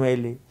खान्न थिएँ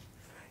मैले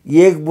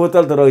 1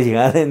 बोतल त रक्सी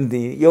खाँदैन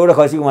थिएँ एउटा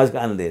खसीको मासु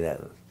खाँदैन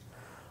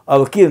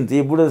अब के हुन्छ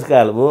यो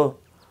बुढेसकाल भयो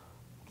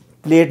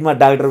प्लेटमा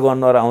डाक्टरको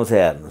अनुहार आउँछ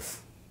हेर्नुहोस्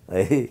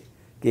है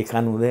के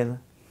खानु हुँदैन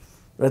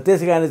र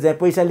त्यस कारण चाहिँ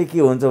पैसाले के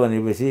हुन्छ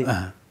भनेपछि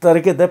तर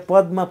के त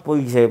पदमा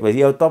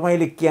पुगिसकेपछि अब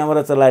तपाईँले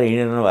क्यामेरा चलाएर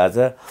हिँडिरहनु भएको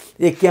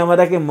छ एक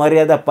क्यामेराकै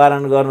मर्यादा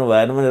पालन गर्नु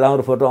भएन भने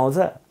राम्रो फोटो आउँछ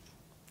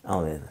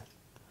आउँदैन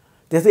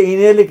त्यस्तै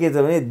यिनीहरूले के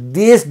छ भने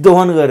देश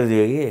दोहन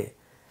गरिदियो कि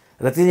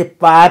र चाहिँ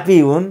पापी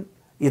हुन्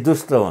यी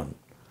दुष्ट हुन्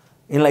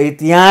यिनलाई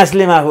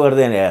इतिहासले माफ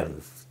गर्दैन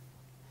हेर्नुहोस्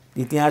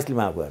इतिहासले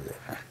माफ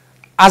गर्दैन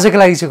आजको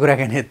लागि चाहिँ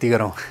कुराकानी यति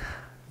गरौँ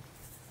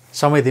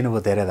समय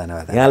दिनुभयो धेरै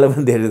धन्यवाद यहाँलाई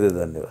पनि धेरै धेरै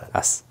धन्यवाद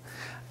हस्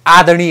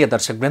आदरणीय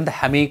दर्शकवृन्द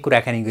हामी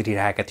कुराकानी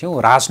गरिरहेका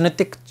थियौँ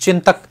राजनैतिक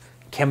चिन्तक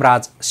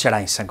खेमराज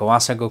सेडाईसँग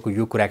उहाँसँगको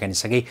यो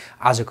कुराकानीसँगै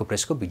आजको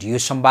प्रेसको भिडियो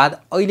संवाद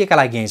अहिलेका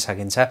लागि यहीँ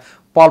सकिन्छ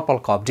पल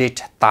पलको अपडेट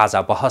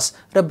ताजा बहस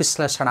र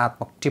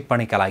विश्लेषणात्मक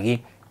टिप्पणीका लागि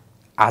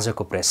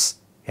आजको प्रेस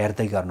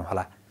हेर्दै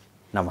गर्नुहोला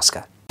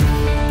नमस्कार